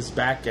 burned. Like, his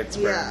back gets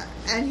burned. Yeah,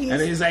 and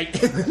he's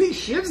like... And he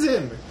shivs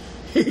him.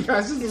 He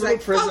has his little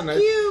like, prison. Fuck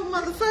you,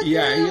 motherfucker.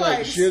 Yeah, he,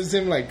 like, shivs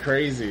him like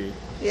crazy.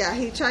 Yeah,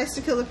 he tries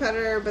to kill the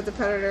predator, but the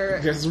predator...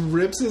 just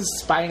rips his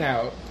spine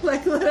out.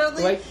 Like,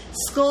 literally,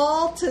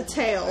 skull to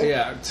tail.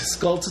 Yeah,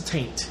 skull to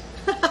taint.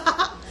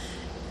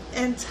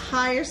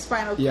 Entire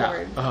spinal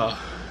cord. Yeah.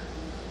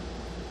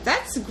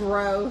 That's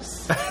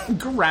gross.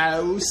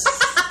 Gross.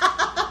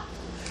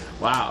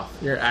 Wow,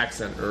 your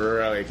accent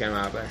really came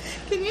out there.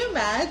 Can you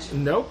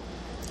imagine? Nope,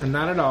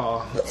 not at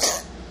all.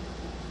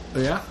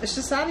 Yeah? It's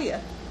just out of you.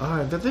 Oh,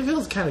 I bet that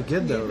feels kind of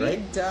good, though, You'd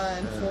right? be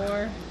done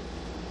for.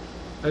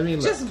 I mean,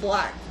 look, Just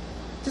black.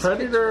 Just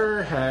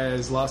Predator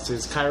has lost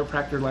his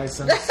chiropractor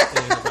license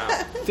in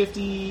about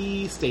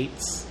 50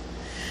 states.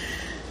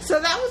 So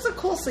that was a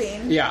cool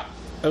scene. Yeah,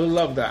 I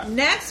love that.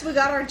 Next, we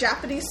got our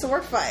Japanese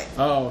sword fight.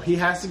 Oh, he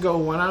has to go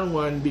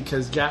one-on-one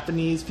because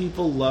Japanese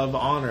people love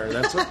honor.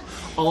 That's what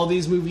all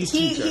these movies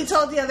teach us. He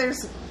told the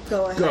others,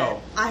 "Go ahead.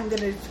 Go. I'm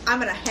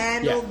gonna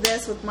handle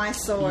this with my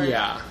sword.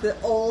 Yeah. The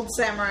old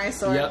samurai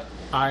sword. Yep,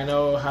 I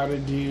know how to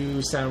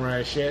do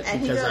samurai shit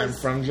And he because I'm goes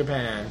from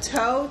Japan.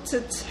 Toe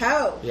to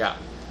toe. Yeah.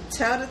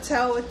 Toe to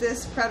toe with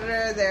this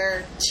Predator.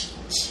 They're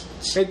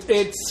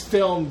It's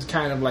filmed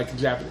kind of like a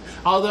Japanese.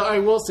 Although I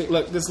will say,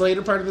 look, this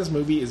later part of this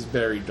movie is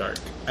very dark.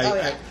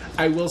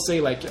 I will say,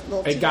 like,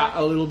 it got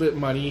a little bit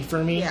muddy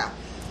for me. Yeah.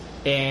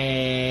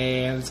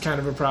 And it's kind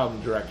of a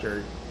problem,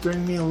 director.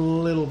 Bring me a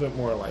little bit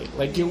more light.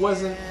 Like, it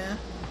wasn't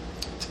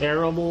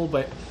terrible,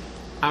 but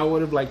I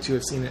would have liked to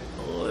have seen it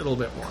a little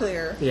bit more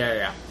clear.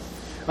 Yeah.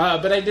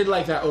 But I did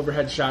like that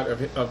overhead shot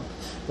of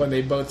when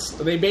they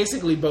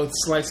basically both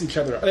slice each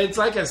other. It's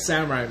like a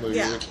samurai movie,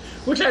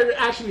 which I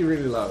actually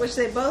really love. Which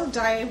they both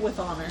die with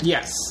honor.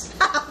 Yes.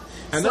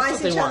 And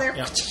Slice each other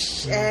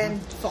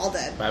and fall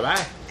dead.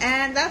 Bye-bye.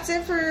 And that's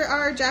it for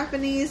our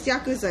Japanese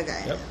Yakuza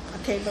guy. Yep.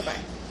 Okay, bye-bye.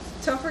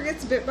 Topher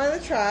gets bit by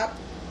the trap.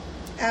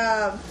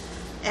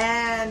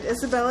 And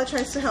Isabella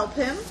tries to help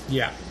him.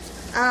 Yeah.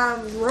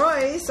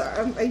 Royce,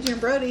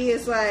 Agent Brody,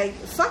 is like,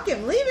 fuck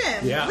him, leave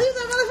him. Yeah. Leave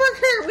that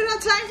motherfucker. We don't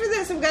have time for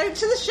this. We've got to get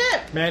to the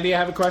ship. Mandy, I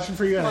have a question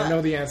for you, and What? I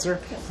know the answer.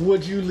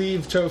 Would you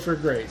leave Topher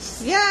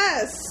Grace?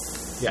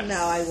 Yes. Yes. No,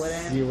 I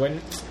wouldn't. You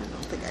wouldn't? I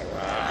don't think I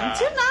would. I'm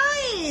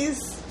too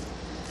nice.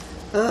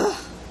 Ugh.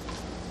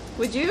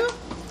 Would you?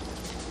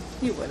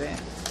 You wouldn't.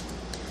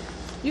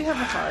 You have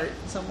a heart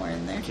somewhere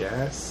in there.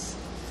 Yes.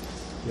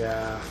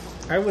 Yeah.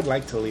 I would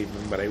like to leave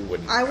him, but I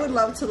wouldn't. I would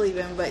love to leave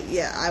him, but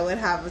yeah, I would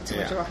have too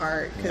much of a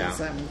heart because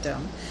Yeah. I'm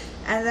dumb.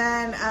 And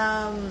then,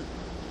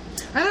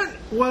 I don't.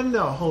 Well,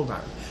 no, hold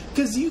on,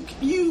 because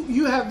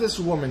you have this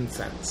woman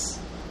sense.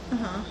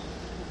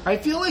 I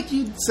feel like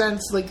you'd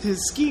sense like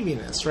his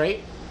skeeviness,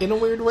 right? In a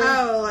weird way.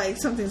 oh, like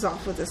something's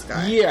off with this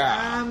guy.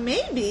 Yeah.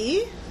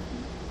 Maybe.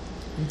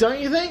 Don't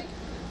you think?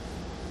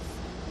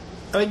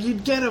 Like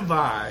you'd get a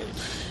vibe.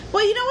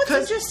 Well, you know what's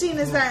 'Cause- interesting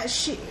is that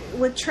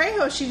with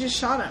Trejo, she just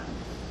shot him.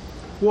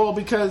 Well,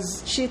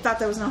 because She thought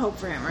there was no hope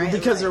for him, right?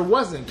 because there Like,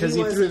 wasn't, because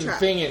he was threw the trapped.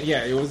 thing in.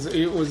 Yeah, it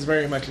was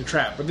very much a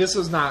trap. But this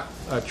was not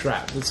a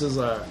trap. This was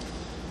a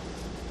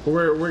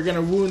we're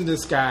gonna wound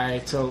this guy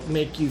to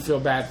make you feel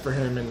bad for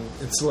him and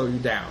slow you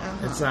down.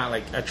 It's not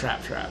like a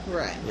trap.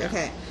 Right. Yeah.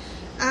 Okay.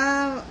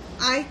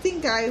 I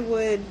think I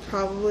would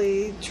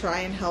probably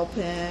try and help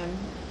him.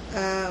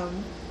 I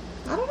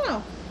don't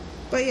know,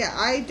 but yeah,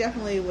 I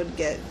definitely would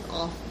get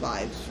off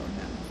vibes from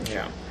him. For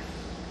Yeah.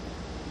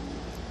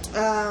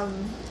 sure.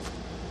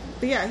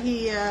 But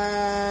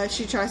yeah,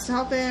 she tries to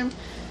help him.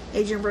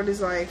 Agent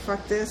Brody's like,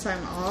 "Fuck this!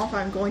 I'm off.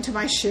 I'm going to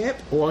my ship."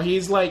 Well,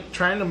 he's like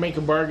trying to make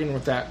a bargain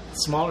with that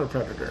smaller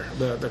predator,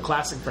 the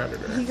classic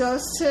predator. He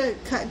goes to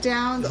cut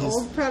down the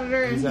old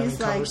predator, and having he's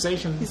like,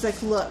 conversation. "He's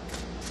like, look,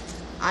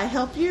 I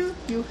help you,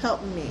 you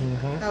help me.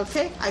 Mm-hmm.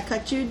 Okay, I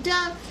cut you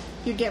down,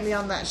 you get me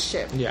on that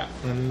ship." Yeah,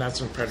 and that's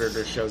when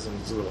Predator shows him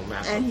his little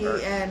map.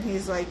 And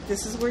he's like,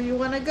 "This is where you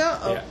want to go.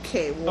 Yeah.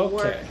 Okay, we'll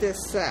work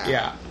this out."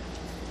 Yeah,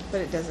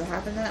 but it doesn't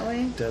happen that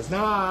way does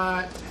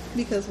not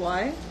because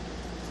why?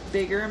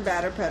 Bigger and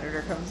badder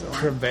predator comes along.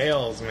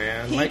 prevails,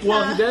 man. He he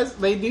does.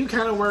 They do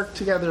kind of work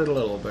together a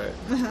little bit,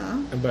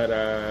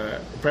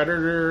 but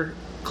Predator,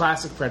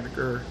 classic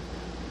Predator,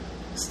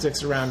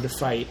 sticks around to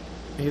fight.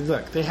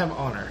 Look, they have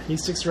honor. He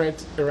sticks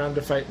right around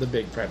to fight the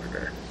big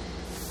predator,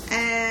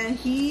 and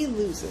he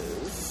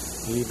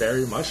loses. He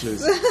very much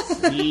loses.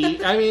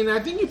 I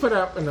think he put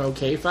up an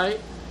okay fight.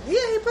 Yeah,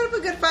 he put up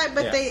a good fight,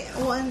 but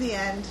Yeah. in the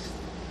end,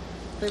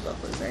 they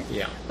both lose, right?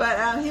 Yeah.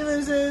 But he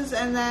loses,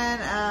 and then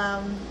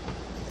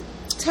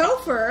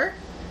Topher.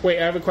 Wait,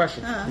 I have a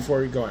question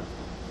before we go on.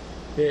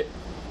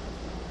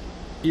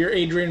 You're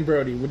Adrian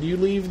Brody. Would you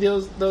leave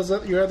those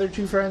your other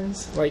two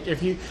friends? Like,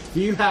 if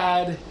you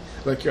had,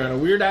 like, you're on a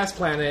weird ass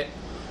planet,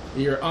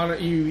 you're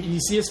on you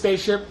see a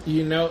spaceship,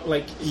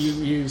 like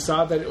you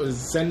saw that it was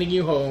sending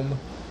you home.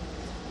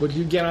 Would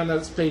you get on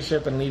that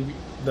spaceship and leave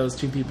those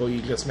two people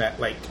you just met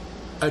like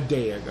a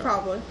day ago?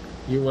 Probably.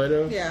 You would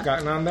have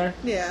gotten on there.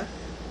 Yeah.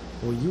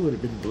 Well, you would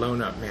have been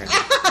blown up, man.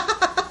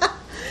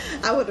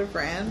 I would have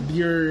ran.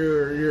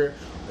 You're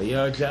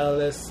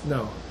jealous.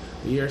 No,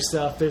 your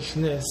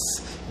selfishness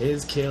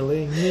is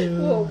killing you.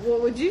 Well,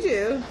 what would you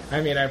do? I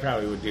mean, I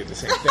probably would do the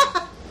same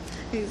thing.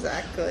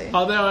 Exactly.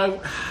 Although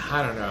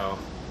I don't know.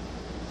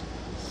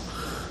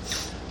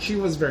 She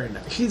was very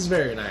nice. She's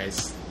very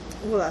nice.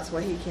 Well, that's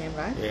why he came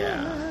back.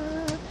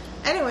 Yeah.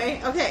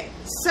 Anyway, okay,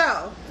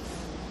 so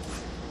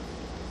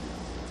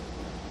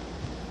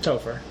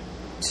Topher.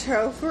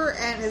 Topher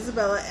and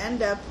Isabella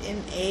end up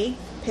in a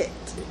pit.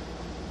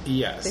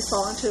 Yes. They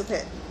fall into a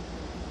pit.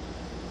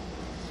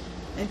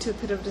 Into a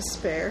pit of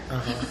despair.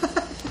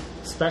 Uh-huh.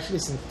 Especially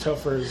since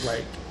Topher's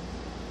like...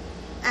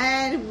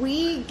 And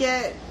we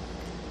get...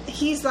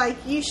 He's like,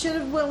 you should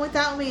have went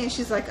without me. And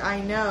she's like,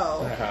 I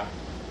know. Uh-huh.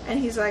 And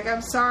he's like,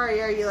 I'm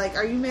sorry. Are you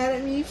mad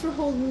at me for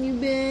holding you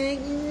back?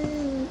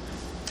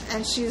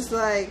 And she's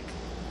like,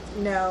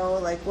 no,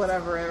 like,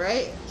 whatever,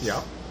 right?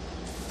 Yep.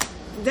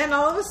 Then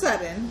all of a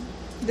sudden,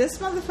 this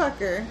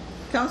motherfucker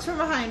comes from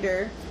behind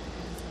her,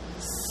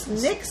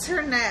 snicks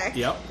her neck.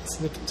 Yep.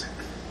 Snicked.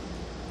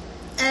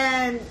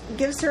 And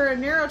gives her a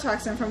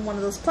neurotoxin from one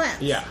of those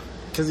plants. Yeah.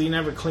 Because he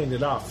never cleaned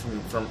it off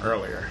from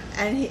earlier.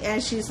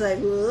 And she's like,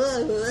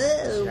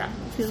 whoa, yeah.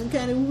 Feeling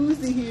kind of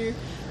woozy here.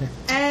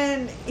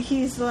 And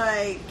he's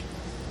like,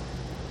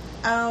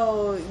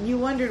 oh, you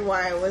wondered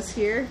why I was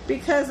here?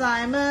 Because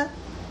I'm a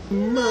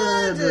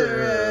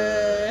murderer.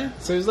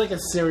 So he's like a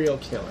serial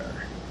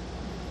killer.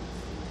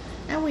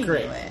 And we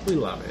Great. knew it. We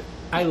love it.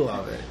 I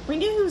love it. We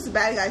knew he was a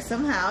bad guy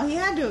somehow. He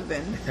had to have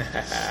been.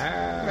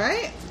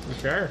 Right?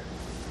 Sure.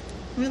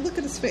 I mean, look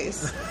at his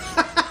face.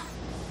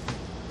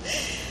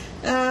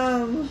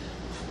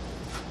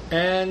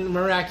 And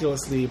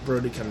miraculously,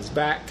 Brody comes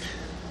back.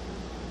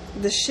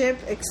 The ship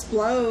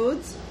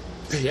explodes.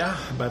 Yeah,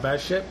 bye-bye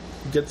ship.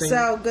 Good thing.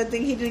 So, good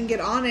thing he didn't get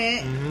on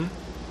it. Mm-hmm.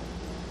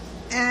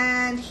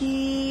 And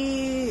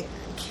he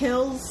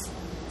kills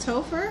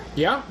Topher.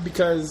 Yeah,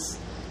 because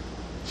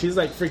she's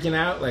like freaking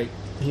out. Like,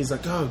 he's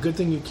like, oh, good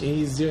thing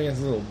he's doing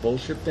his little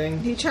bullshit thing.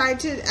 He tried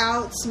to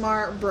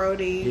outsmart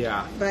Brody.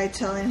 Yeah. By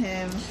telling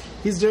him.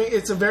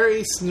 It's a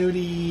very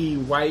snooty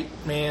white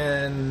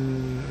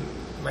man,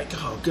 like,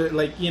 oh, good,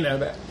 like, you know,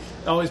 that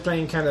always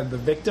playing kind of the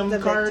victim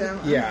card.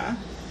 Victim, yeah.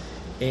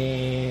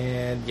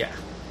 And, yeah.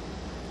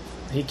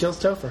 He kills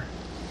Topher.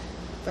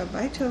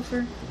 Bye-bye,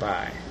 Topher.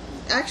 Bye.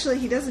 Actually,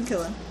 he doesn't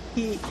kill him.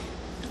 He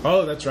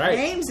Oh, that's right.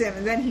 names him,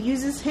 and then he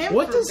uses him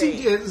What for does bait.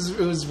 he... It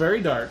was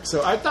very dark.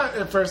 So I thought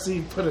at first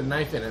he put a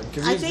knife in him.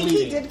 Cause I think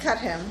bleeding. he did cut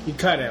him. He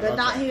cut him, But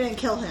okay. he didn't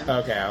kill him.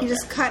 Okay. He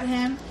just cut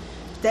him.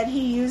 Then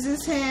he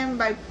uses him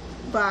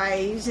by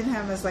using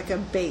him as like a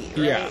bait, right?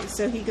 Yeah.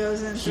 So he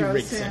goes and He throws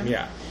rigs him,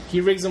 yeah.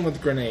 He rigs him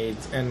with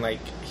grenades, and, like,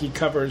 he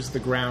covers the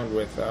ground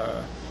with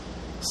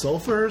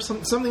sulfur or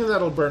something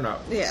that'll burn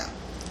up. Yeah.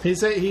 He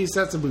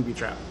sets a booby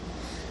trap.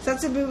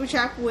 Sets a booby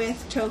trap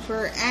with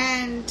Topher,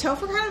 and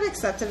Topher kind of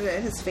accepted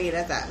his fate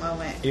at that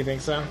moment. You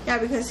think so? Yeah,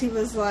 because he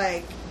was,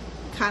 like,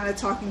 kind of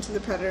talking to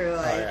the Predator,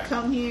 like,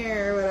 come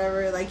here, or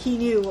whatever. Like, he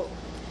knew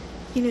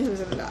he was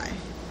going to die.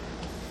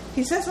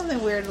 He said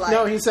something weird like...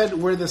 No, he said,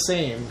 we're the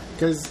same.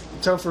 Because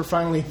Topher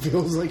finally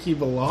feels like he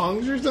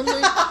belongs or something.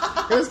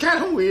 It was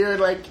kind of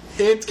weird. Like,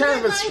 it's kind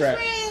of a stretch.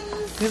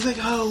 Friends. He's like,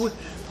 oh,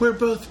 we're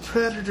both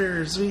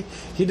predators.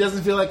 He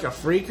doesn't feel like a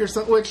freak or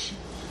something, which...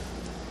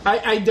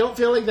 I don't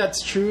feel like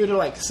that's true to,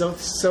 like,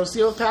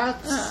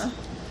 sociopaths.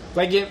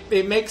 Like,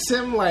 it makes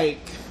him, like...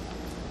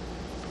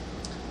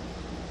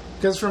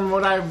 Because from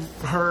what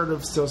I've heard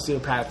of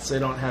sociopaths, they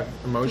don't have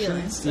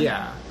emotions. Feelings.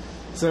 Yeah.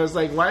 So it's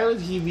like, why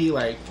would he be,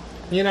 like...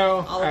 You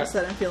know, all of a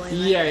sudden feeling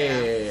like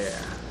yeah.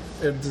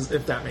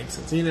 If that makes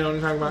sense, you know what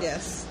I'm talking about.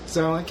 Yes.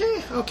 So I'm like,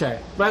 okay,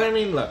 but I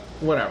mean, look,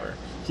 whatever.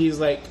 He's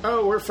like,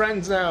 oh, we're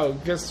friends now.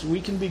 Guess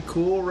we can be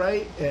cool,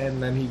 right?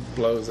 And then he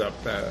blows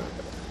up the.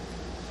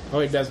 Oh,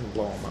 he doesn't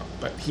blow him up,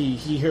 but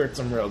he hurts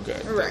him real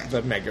good. Right.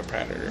 The mega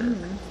predator.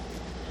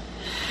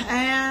 Mm-hmm.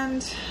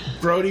 And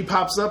Brody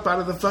pops up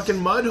out of the fucking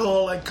mud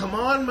hole. Like, come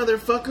on,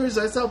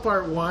 motherfuckers! I saw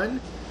part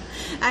 1.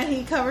 And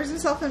he covers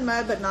himself in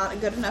mud, but not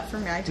good enough for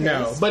my taste.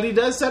 No, but he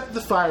does set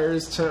the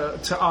fires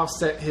to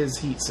offset his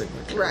heat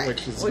signature, right,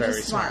 which is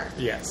very smart.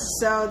 Yes.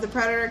 So the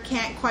Predator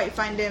can't quite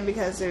find him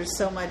because there's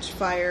so much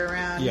fire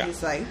around. Yeah.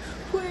 He's like,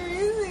 where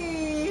is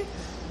he?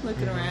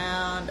 Looking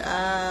around.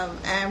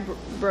 And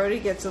Brody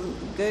gets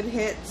good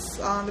hits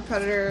on the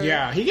Predator.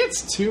 Yeah, he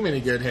gets too many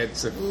good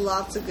hits.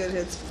 Lots of good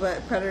hits,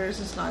 but Predator's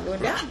just not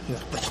going down.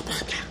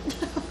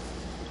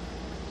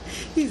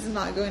 He's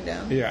not going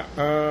down. Yeah.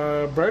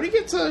 Brody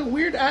gets a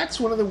weird axe,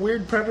 one of the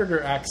weird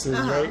Predator axes,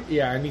 right?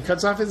 Yeah, and he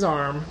cuts off his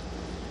arm.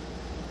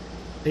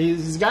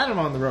 He's got him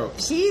on the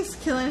ropes. He's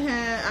killing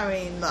him. I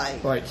mean,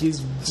 like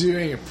he's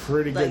doing a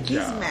pretty good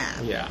job. He's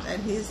mad. Yeah.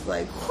 And he's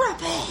like, whoop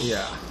it.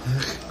 Yeah.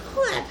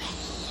 Whoop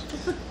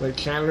it. Like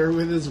Chandler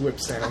with his whip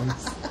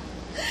sounds.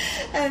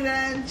 And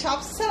then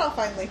chops his head off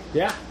finally.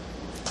 Yeah.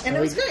 And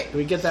it was great.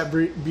 We get that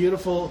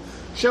beautiful...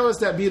 Show us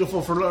that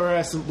beautiful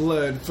fluorescent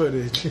blood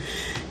footage.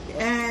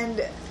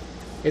 And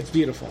it's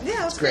beautiful.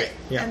 Yeah, it's great.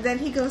 Yeah. And then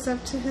he goes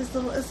up to his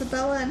little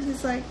Isabella and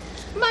he's like,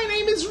 my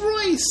name is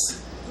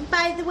Royce.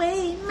 By the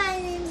way, my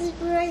name is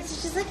Royce. And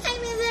she's like,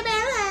 I'm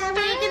Isabella.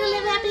 We're going to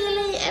live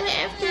happily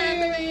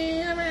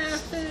ever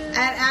after. And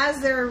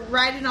as they're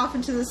riding off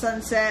into the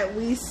sunset,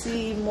 we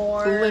see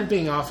more...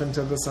 Limping off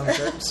into the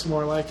sunset. It's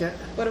more like it.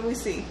 What do we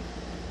see?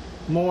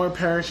 More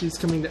parachutes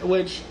coming down.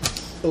 Which,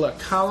 look,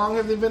 how long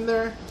have they been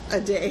there? A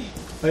day.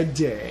 A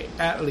day,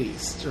 at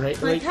least, right?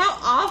 Like how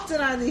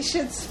often are these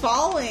shits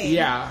falling?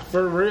 Yeah,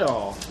 for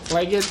real.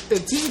 Like, it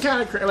seemed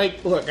kind of...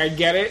 Like, look, I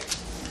get it.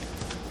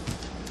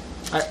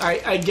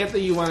 I get that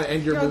you want to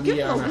end your movie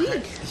give on him a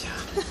week.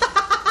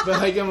 But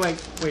like, I'm like,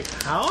 wait,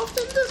 how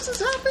often does this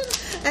happen?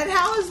 And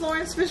how has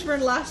Lawrence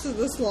Fishburne lasted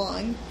this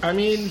long? I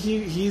mean,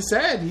 he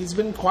said he's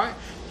been quiet.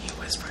 He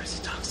whispers,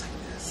 he talks like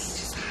this.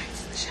 He just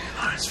hides in the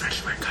shadow. Lawrence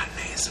Fishburne got an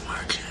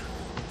ASMR channel.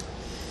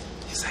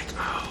 He's like,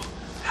 oh,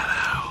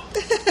 hello.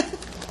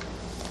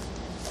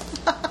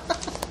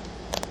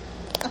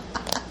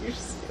 You're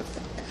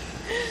stupid.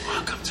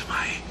 Welcome to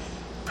my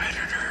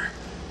Predator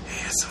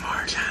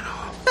ASMR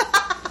channel.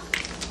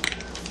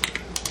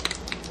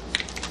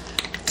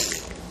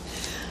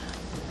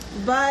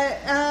 But,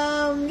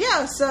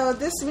 yeah, so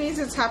this means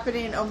it's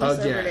happening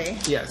almost every day.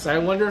 Yes, I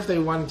wonder if they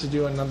wanted to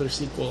do another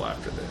sequel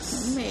after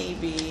this.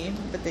 Maybe,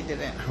 but they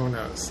didn't. Who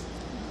knows?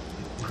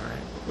 Alright.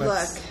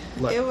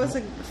 Look, it was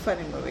a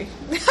funny movie.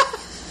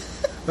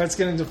 Let's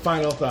get into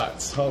final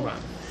thoughts. Hold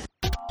on.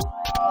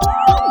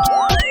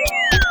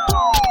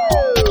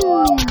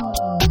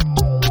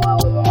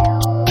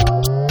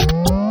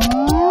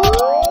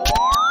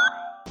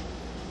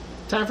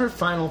 Time for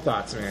final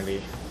thoughts, Mandy.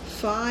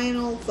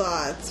 Final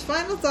thoughts.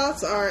 Final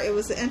thoughts are, it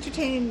was an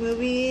entertaining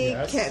movie,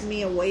 Yes. kept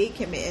me awake,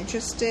 kept me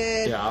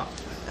interested. Yeah.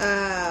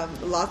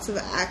 Lots of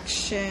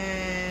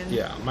action.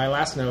 Yeah. My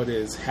last note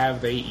is, have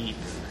they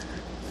eaten?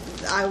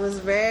 I was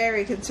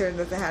very concerned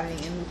that they hadn't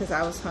eaten because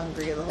I was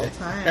hungry the whole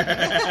time.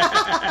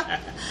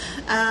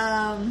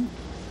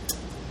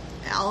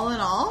 All in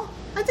all,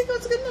 I think it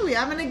was a good movie.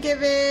 I'm going to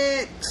give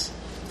it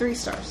 3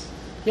 stars.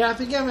 Yeah, I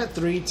think I'm at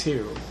 3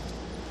 too.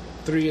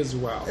 3 as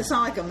well. It's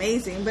not like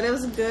amazing, but it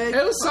was good.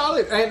 It was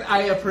solid, and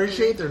I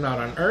appreciate they're not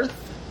on Earth.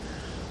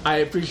 I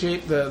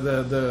appreciate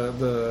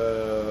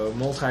the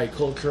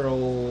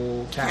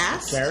multicultural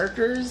cast of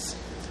characters.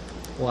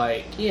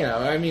 Like, you know,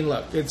 I mean,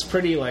 look, it's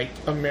pretty like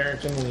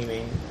American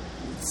leaning.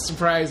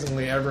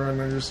 Surprisingly, everyone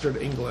understood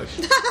English,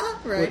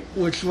 Right.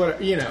 Which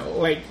what you know,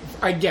 like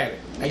I get it.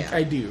 Yeah.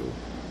 I do.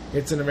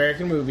 It's an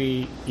American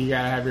movie. You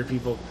gotta have your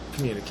people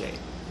communicate.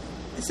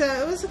 So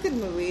it was a good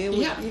movie.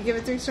 Yeah. You give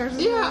it 3 stars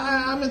as Yeah,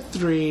 well? I'm at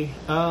 3.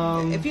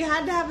 If you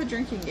had to have a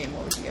drinking game,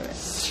 what would you give it?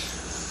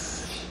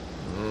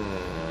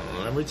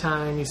 Every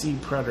time you see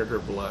Predator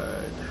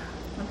blood.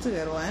 That's a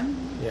good one.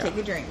 Yeah. Take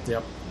a drink.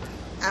 Yep.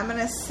 I'm going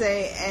to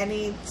say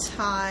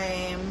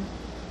anytime.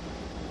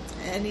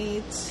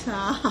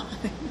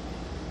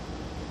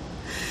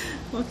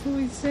 What can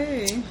we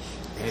say?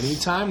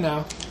 Anytime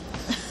now.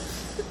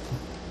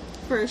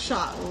 For a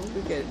shot, what would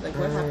be good? Like,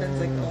 what happens,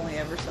 like, only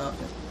ever so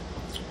often?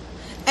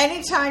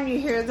 Anytime you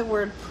hear the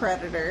word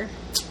predator,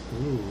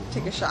 Ooh,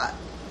 take a shot.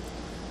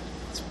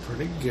 it's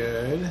pretty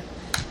good.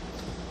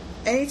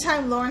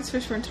 Anytime Lawrence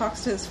Fishburne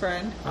talks to his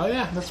friend, Oh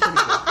yeah, that's pretty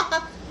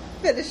good.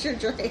 finish your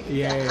drink.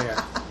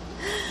 Yeah.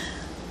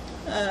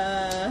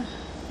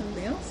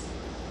 Something else?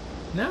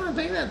 No, I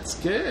think that's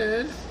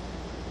good.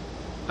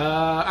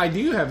 I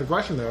do have a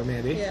question though,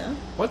 Mandy. Yeah.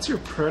 What's your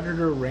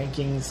Predator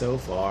ranking so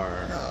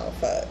far? Oh,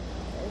 fuck.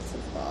 This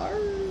is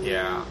hard.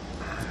 Yeah.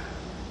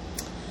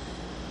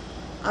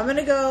 I'm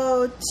gonna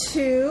go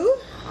 2,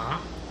 Huh?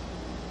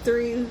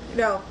 3,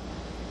 no.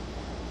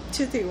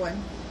 2, 3,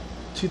 1.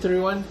 2, 3,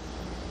 1.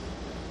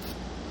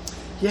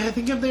 Yeah, I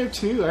think I'm there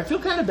too. I feel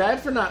kind of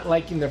bad for not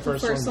liking the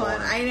first First one. one.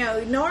 more. I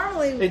know.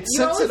 Normally, It you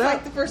sets always it up.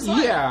 like the first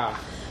one. Yeah.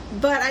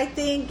 But I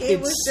think it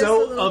It's was just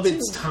so a little of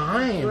its too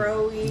time.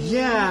 Growy.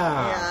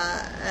 Yeah.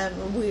 Yeah.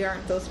 And we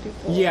aren't those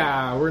people.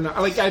 Yeah, we're not.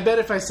 Like, I bet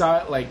if I saw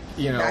it, like,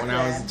 you know, Back when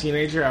I was a then.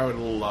 teenager, I would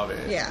love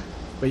it. Yeah.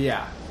 But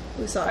yeah.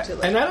 We saw it too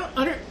late. And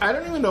I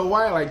don't even know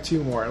why I like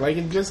 2 more. Like,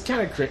 it just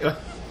kind of crazy.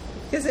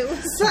 Because it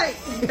was like,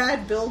 you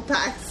had Bill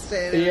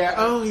Paxton. Yeah,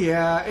 oh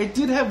yeah. It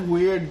did have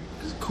weird,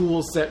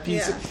 cool set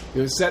pieces. Yeah.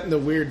 It was set in the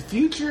weird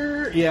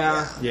future.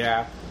 Yeah.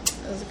 It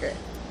was great.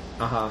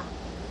 Uh-huh.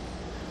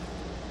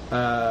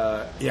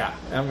 Yeah,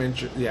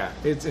 yeah,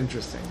 it's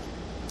interesting.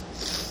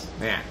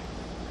 Yeah.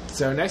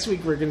 So next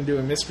week we're going to do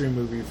a mystery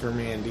movie for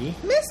Mandy.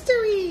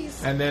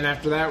 Mysteries! And then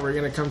after that we're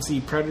going to come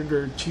see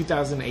Predator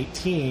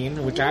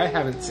 2018, which I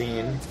haven't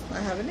seen. I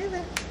haven't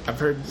either. I've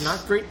heard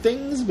not great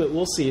things, but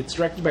we'll see. It's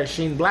directed by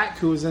Shane Black,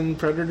 who was in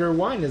Predator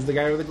 1 as the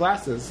guy with the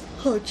glasses.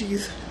 Oh,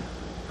 jeez.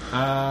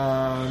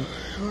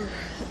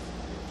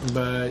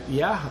 But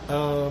yeah,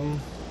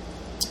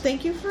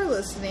 Thank you for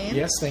listening.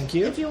 yes, thank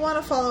you. If you want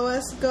to follow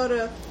us, go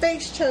to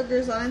Face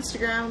Chuggers on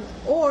Instagram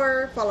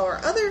or follow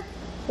our other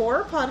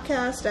horror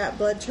podcast at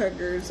Blood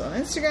Chuggers on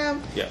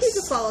Instagram. Yes. You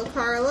can follow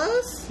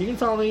Carlos. You can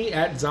follow me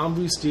at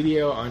Zombu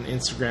Studio on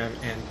Instagram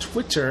and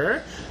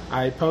Twitter.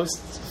 I post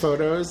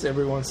photos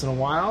every once in a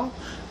while.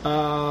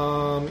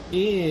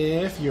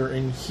 If you're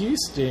in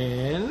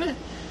Houston,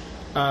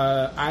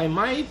 I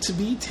might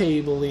be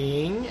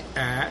tabling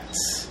at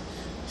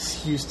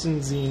Houston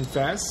Zine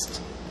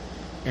Fest,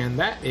 and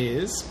that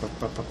is,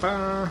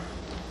 I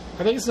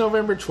think it's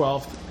November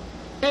 12th.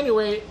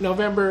 Anyway,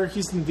 November,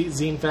 Houston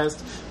Zine Fest.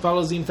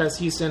 Follow Zine Fest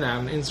Houston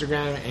on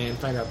Instagram and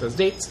find out those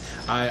dates.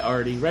 I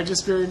already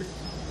registered.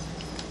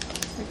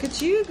 Look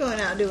at you going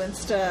out doing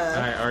stuff.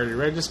 I already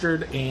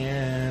registered,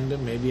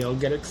 and maybe I'll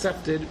get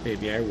accepted.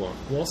 Maybe I won't.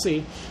 We'll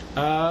see.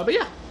 But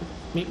yeah,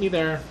 meet me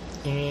there.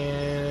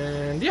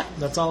 And yeah,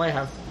 that's all I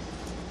have.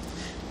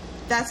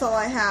 That's all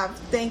I have.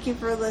 Thank you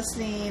for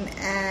listening,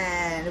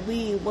 and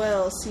we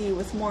will see you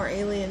with more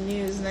alien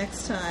news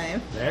next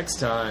time. Next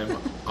time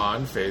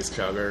on Face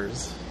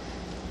Chuggers.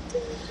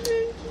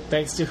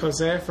 Thanks to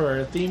Jose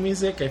for theme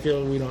music. I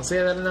feel we don't say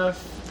that enough.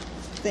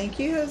 Thank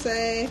you,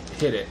 Jose.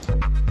 Hit it.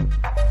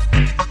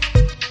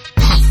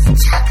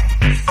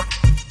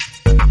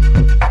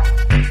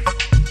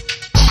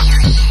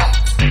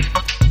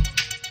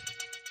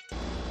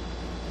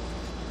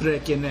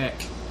 Break your neck.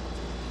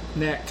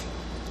 Neck.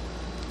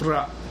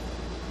 Bra.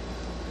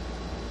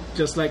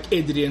 Just like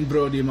Adrian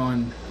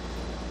Brodyman.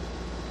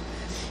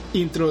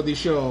 Intro the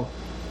show.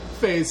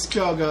 Face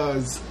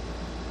Chuggers.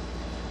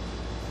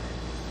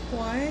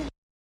 Why?